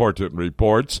 very important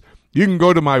reports, you can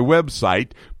go to my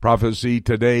website,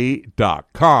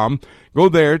 prophecytoday.com. Go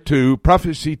there to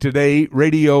Prophecy Today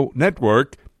Radio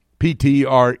Network,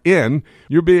 PTRN.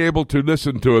 You'll be able to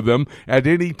listen to them at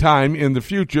any time in the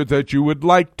future that you would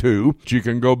like to. You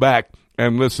can go back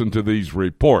and listen to these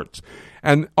reports.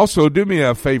 And also do me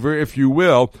a favor, if you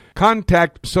will,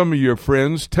 contact some of your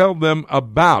friends, tell them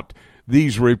about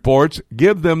these reports,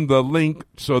 give them the link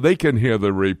so they can hear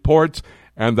the reports,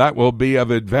 and that will be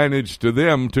of advantage to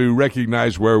them to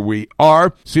recognize where we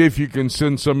are. See if you can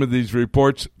send some of these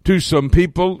reports to some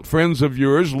people, friends of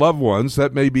yours, loved ones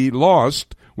that may be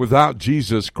lost without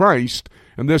Jesus Christ.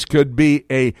 And this could be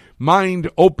a mind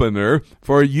opener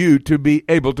for you to be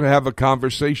able to have a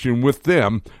conversation with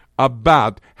them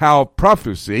about how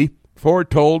prophecy,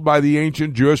 foretold by the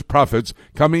ancient Jewish prophets,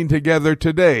 coming together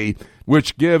today,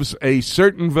 which gives a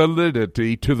certain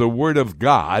validity to the Word of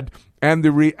God and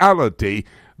the reality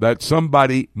that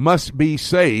somebody must be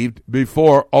saved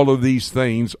before all of these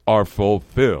things are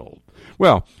fulfilled.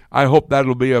 Well, I hope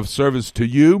that'll be of service to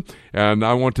you, and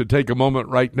I want to take a moment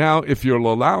right now, if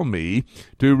you'll allow me,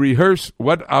 to rehearse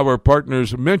what our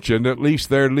partners mentioned, at least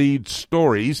their lead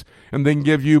stories, and then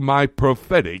give you my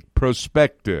prophetic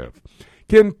perspective.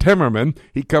 Ken Timmerman,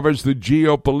 he covers the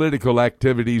geopolitical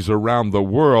activities around the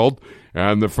world,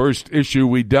 and the first issue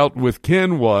we dealt with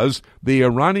Ken was the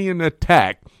Iranian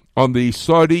attack on the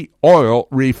Saudi oil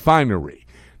refinery.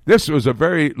 This was a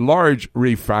very large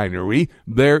refinery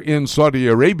there in Saudi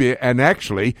Arabia, and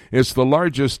actually it's the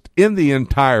largest in the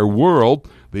entire world.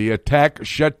 The attack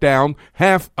shut down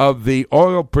half of the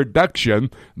oil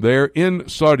production there in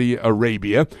Saudi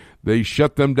Arabia. They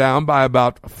shut them down by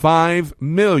about 5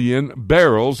 million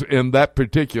barrels in that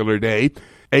particular day.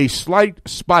 A slight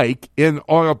spike in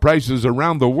oil prices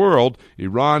around the world.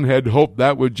 Iran had hoped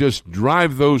that would just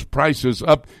drive those prices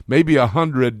up maybe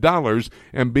 $100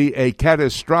 and be a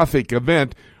catastrophic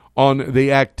event on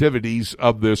the activities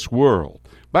of this world.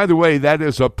 By the way, that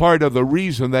is a part of the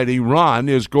reason that Iran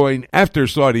is going after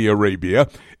Saudi Arabia.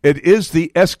 It is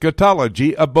the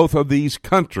eschatology of both of these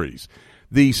countries.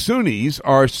 The Sunnis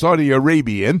are Saudi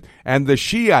Arabian, and the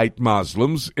Shiite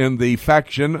Muslims in the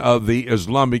faction of the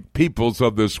Islamic peoples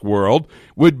of this world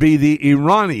would be the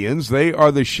Iranians. They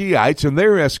are the Shiites, and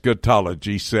their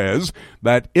eschatology says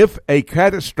that if a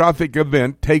catastrophic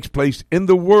event takes place in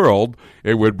the world,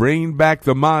 it would bring back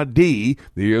the Mahdi,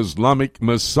 the Islamic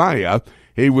Messiah.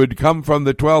 He would come from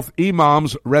the 12th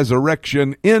Imam's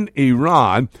resurrection in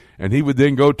Iran, and he would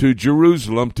then go to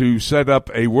Jerusalem to set up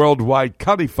a worldwide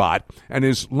caliphate, an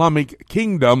Islamic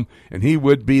kingdom, and he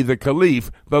would be the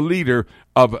caliph, the leader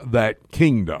of that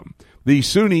kingdom. The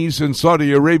Sunnis in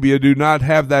Saudi Arabia do not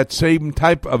have that same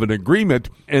type of an agreement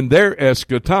in their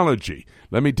eschatology.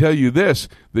 Let me tell you this,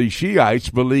 the Shiites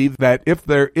believe that if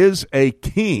there is a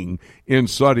king in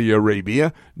Saudi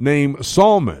Arabia named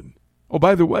Salman, oh,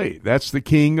 by the way, that's the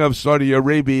king of Saudi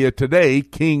Arabia today,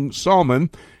 King Salman.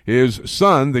 His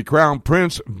son, the Crown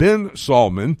Prince bin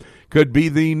Salman, could be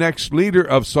the next leader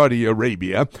of Saudi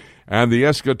Arabia. And the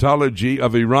eschatology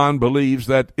of Iran believes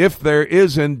that if there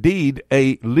is indeed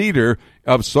a leader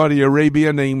of Saudi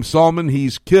Arabia named Salman,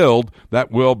 he's killed,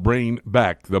 that will bring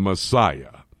back the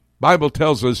Messiah. Bible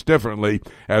tells us differently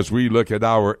as we look at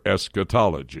our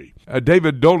eschatology.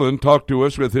 David Dolan talked to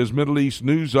us with his Middle East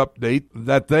news update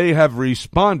that they have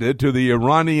responded to the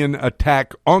Iranian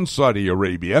attack on Saudi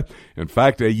Arabia. In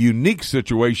fact, a unique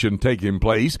situation taking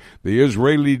place. The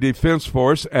Israeli Defense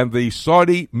Force and the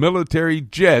Saudi military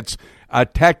jets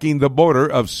attacking the border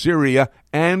of Syria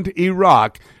and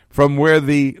Iraq from where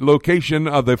the location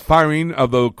of the firing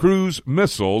of the cruise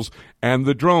missiles and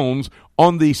the drones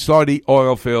on the Saudi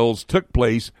oil fields took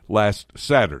place last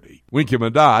Saturday. Winky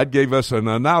Madad gave us an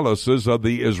analysis of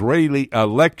the Israeli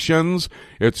elections.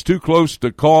 It's too close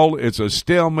to call. It's a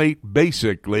stalemate,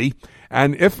 basically.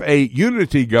 And if a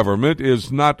unity government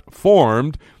is not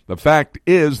formed, the fact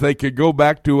is they could go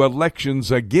back to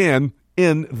elections again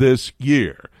in this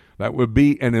year. That would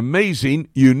be an amazing,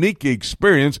 unique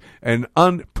experience, an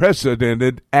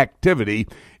unprecedented activity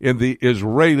in the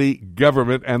Israeli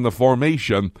government and the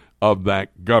formation of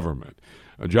that government.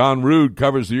 John Rood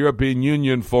covers the European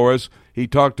Union for us. He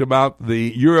talked about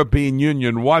the European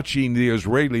Union watching the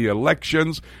Israeli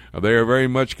elections. They are very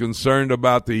much concerned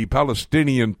about the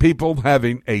Palestinian people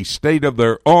having a state of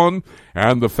their own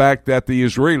and the fact that the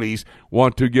Israelis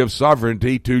want to give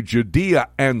sovereignty to Judea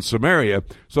and Samaria,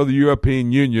 so the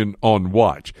European Union on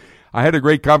watch. I had a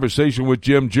great conversation with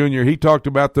Jim Jr. He talked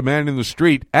about the man in the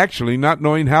street actually not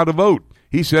knowing how to vote.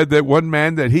 He said that one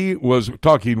man that he was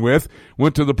talking with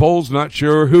went to the polls not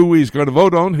sure who he's going to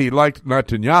vote on. He liked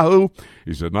Netanyahu.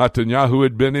 He said Netanyahu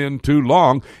had been in too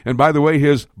long. And by the way,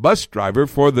 his bus driver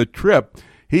for the trip,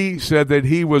 he said that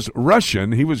he was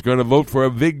Russian. He was going to vote for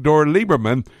Avigdor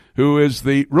Lieberman, who is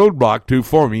the roadblock to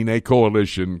forming a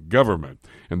coalition government.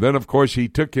 And then, of course, he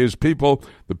took his people,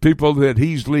 the people that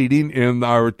he's leading in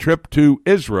our trip to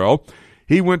Israel.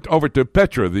 He went over to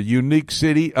Petra, the unique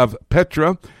city of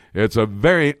Petra. It's a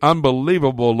very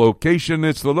unbelievable location.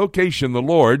 It's the location the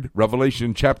Lord,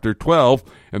 Revelation chapter 12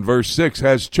 and verse 6,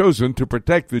 has chosen to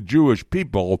protect the Jewish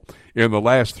people in the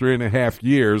last 3.5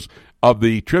 years of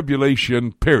the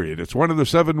tribulation period. It's one of the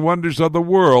 7 wonders of the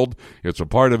world. It's a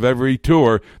part of every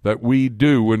tour that we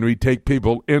do when we take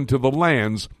people into the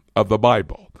lands of the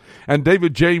Bible. And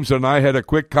David James and I had a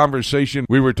quick conversation.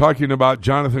 We were talking about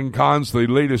Jonathan Cahn's the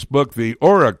latest book, The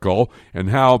Oracle, and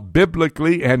how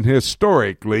biblically and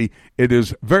historically it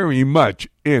is very much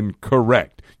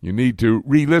incorrect. You need to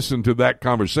re-listen to that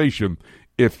conversation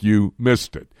if you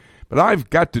missed it. But I've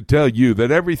got to tell you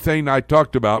that everything I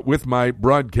talked about with my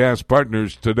broadcast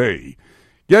partners today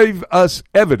gave us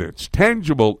evidence,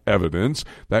 tangible evidence,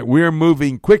 that we're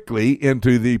moving quickly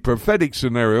into the prophetic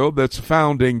scenario that's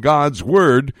found in God's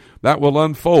Word that will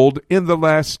unfold in the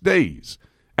last days.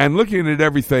 And looking at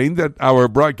everything that our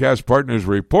broadcast partners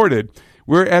reported,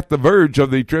 we're at the verge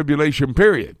of the tribulation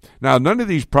period. Now, none of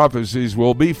these prophecies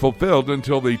will be fulfilled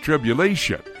until the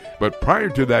tribulation. But prior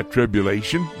to that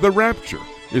tribulation, the rapture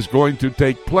is going to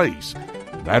take place.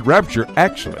 That rapture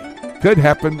actually could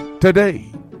happen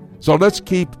today. So let's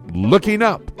keep looking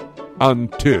up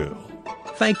until.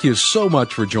 Thank you so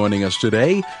much for joining us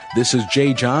today. This is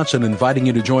Jay Johnson inviting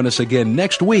you to join us again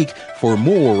next week for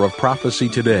more of Prophecy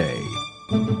Today.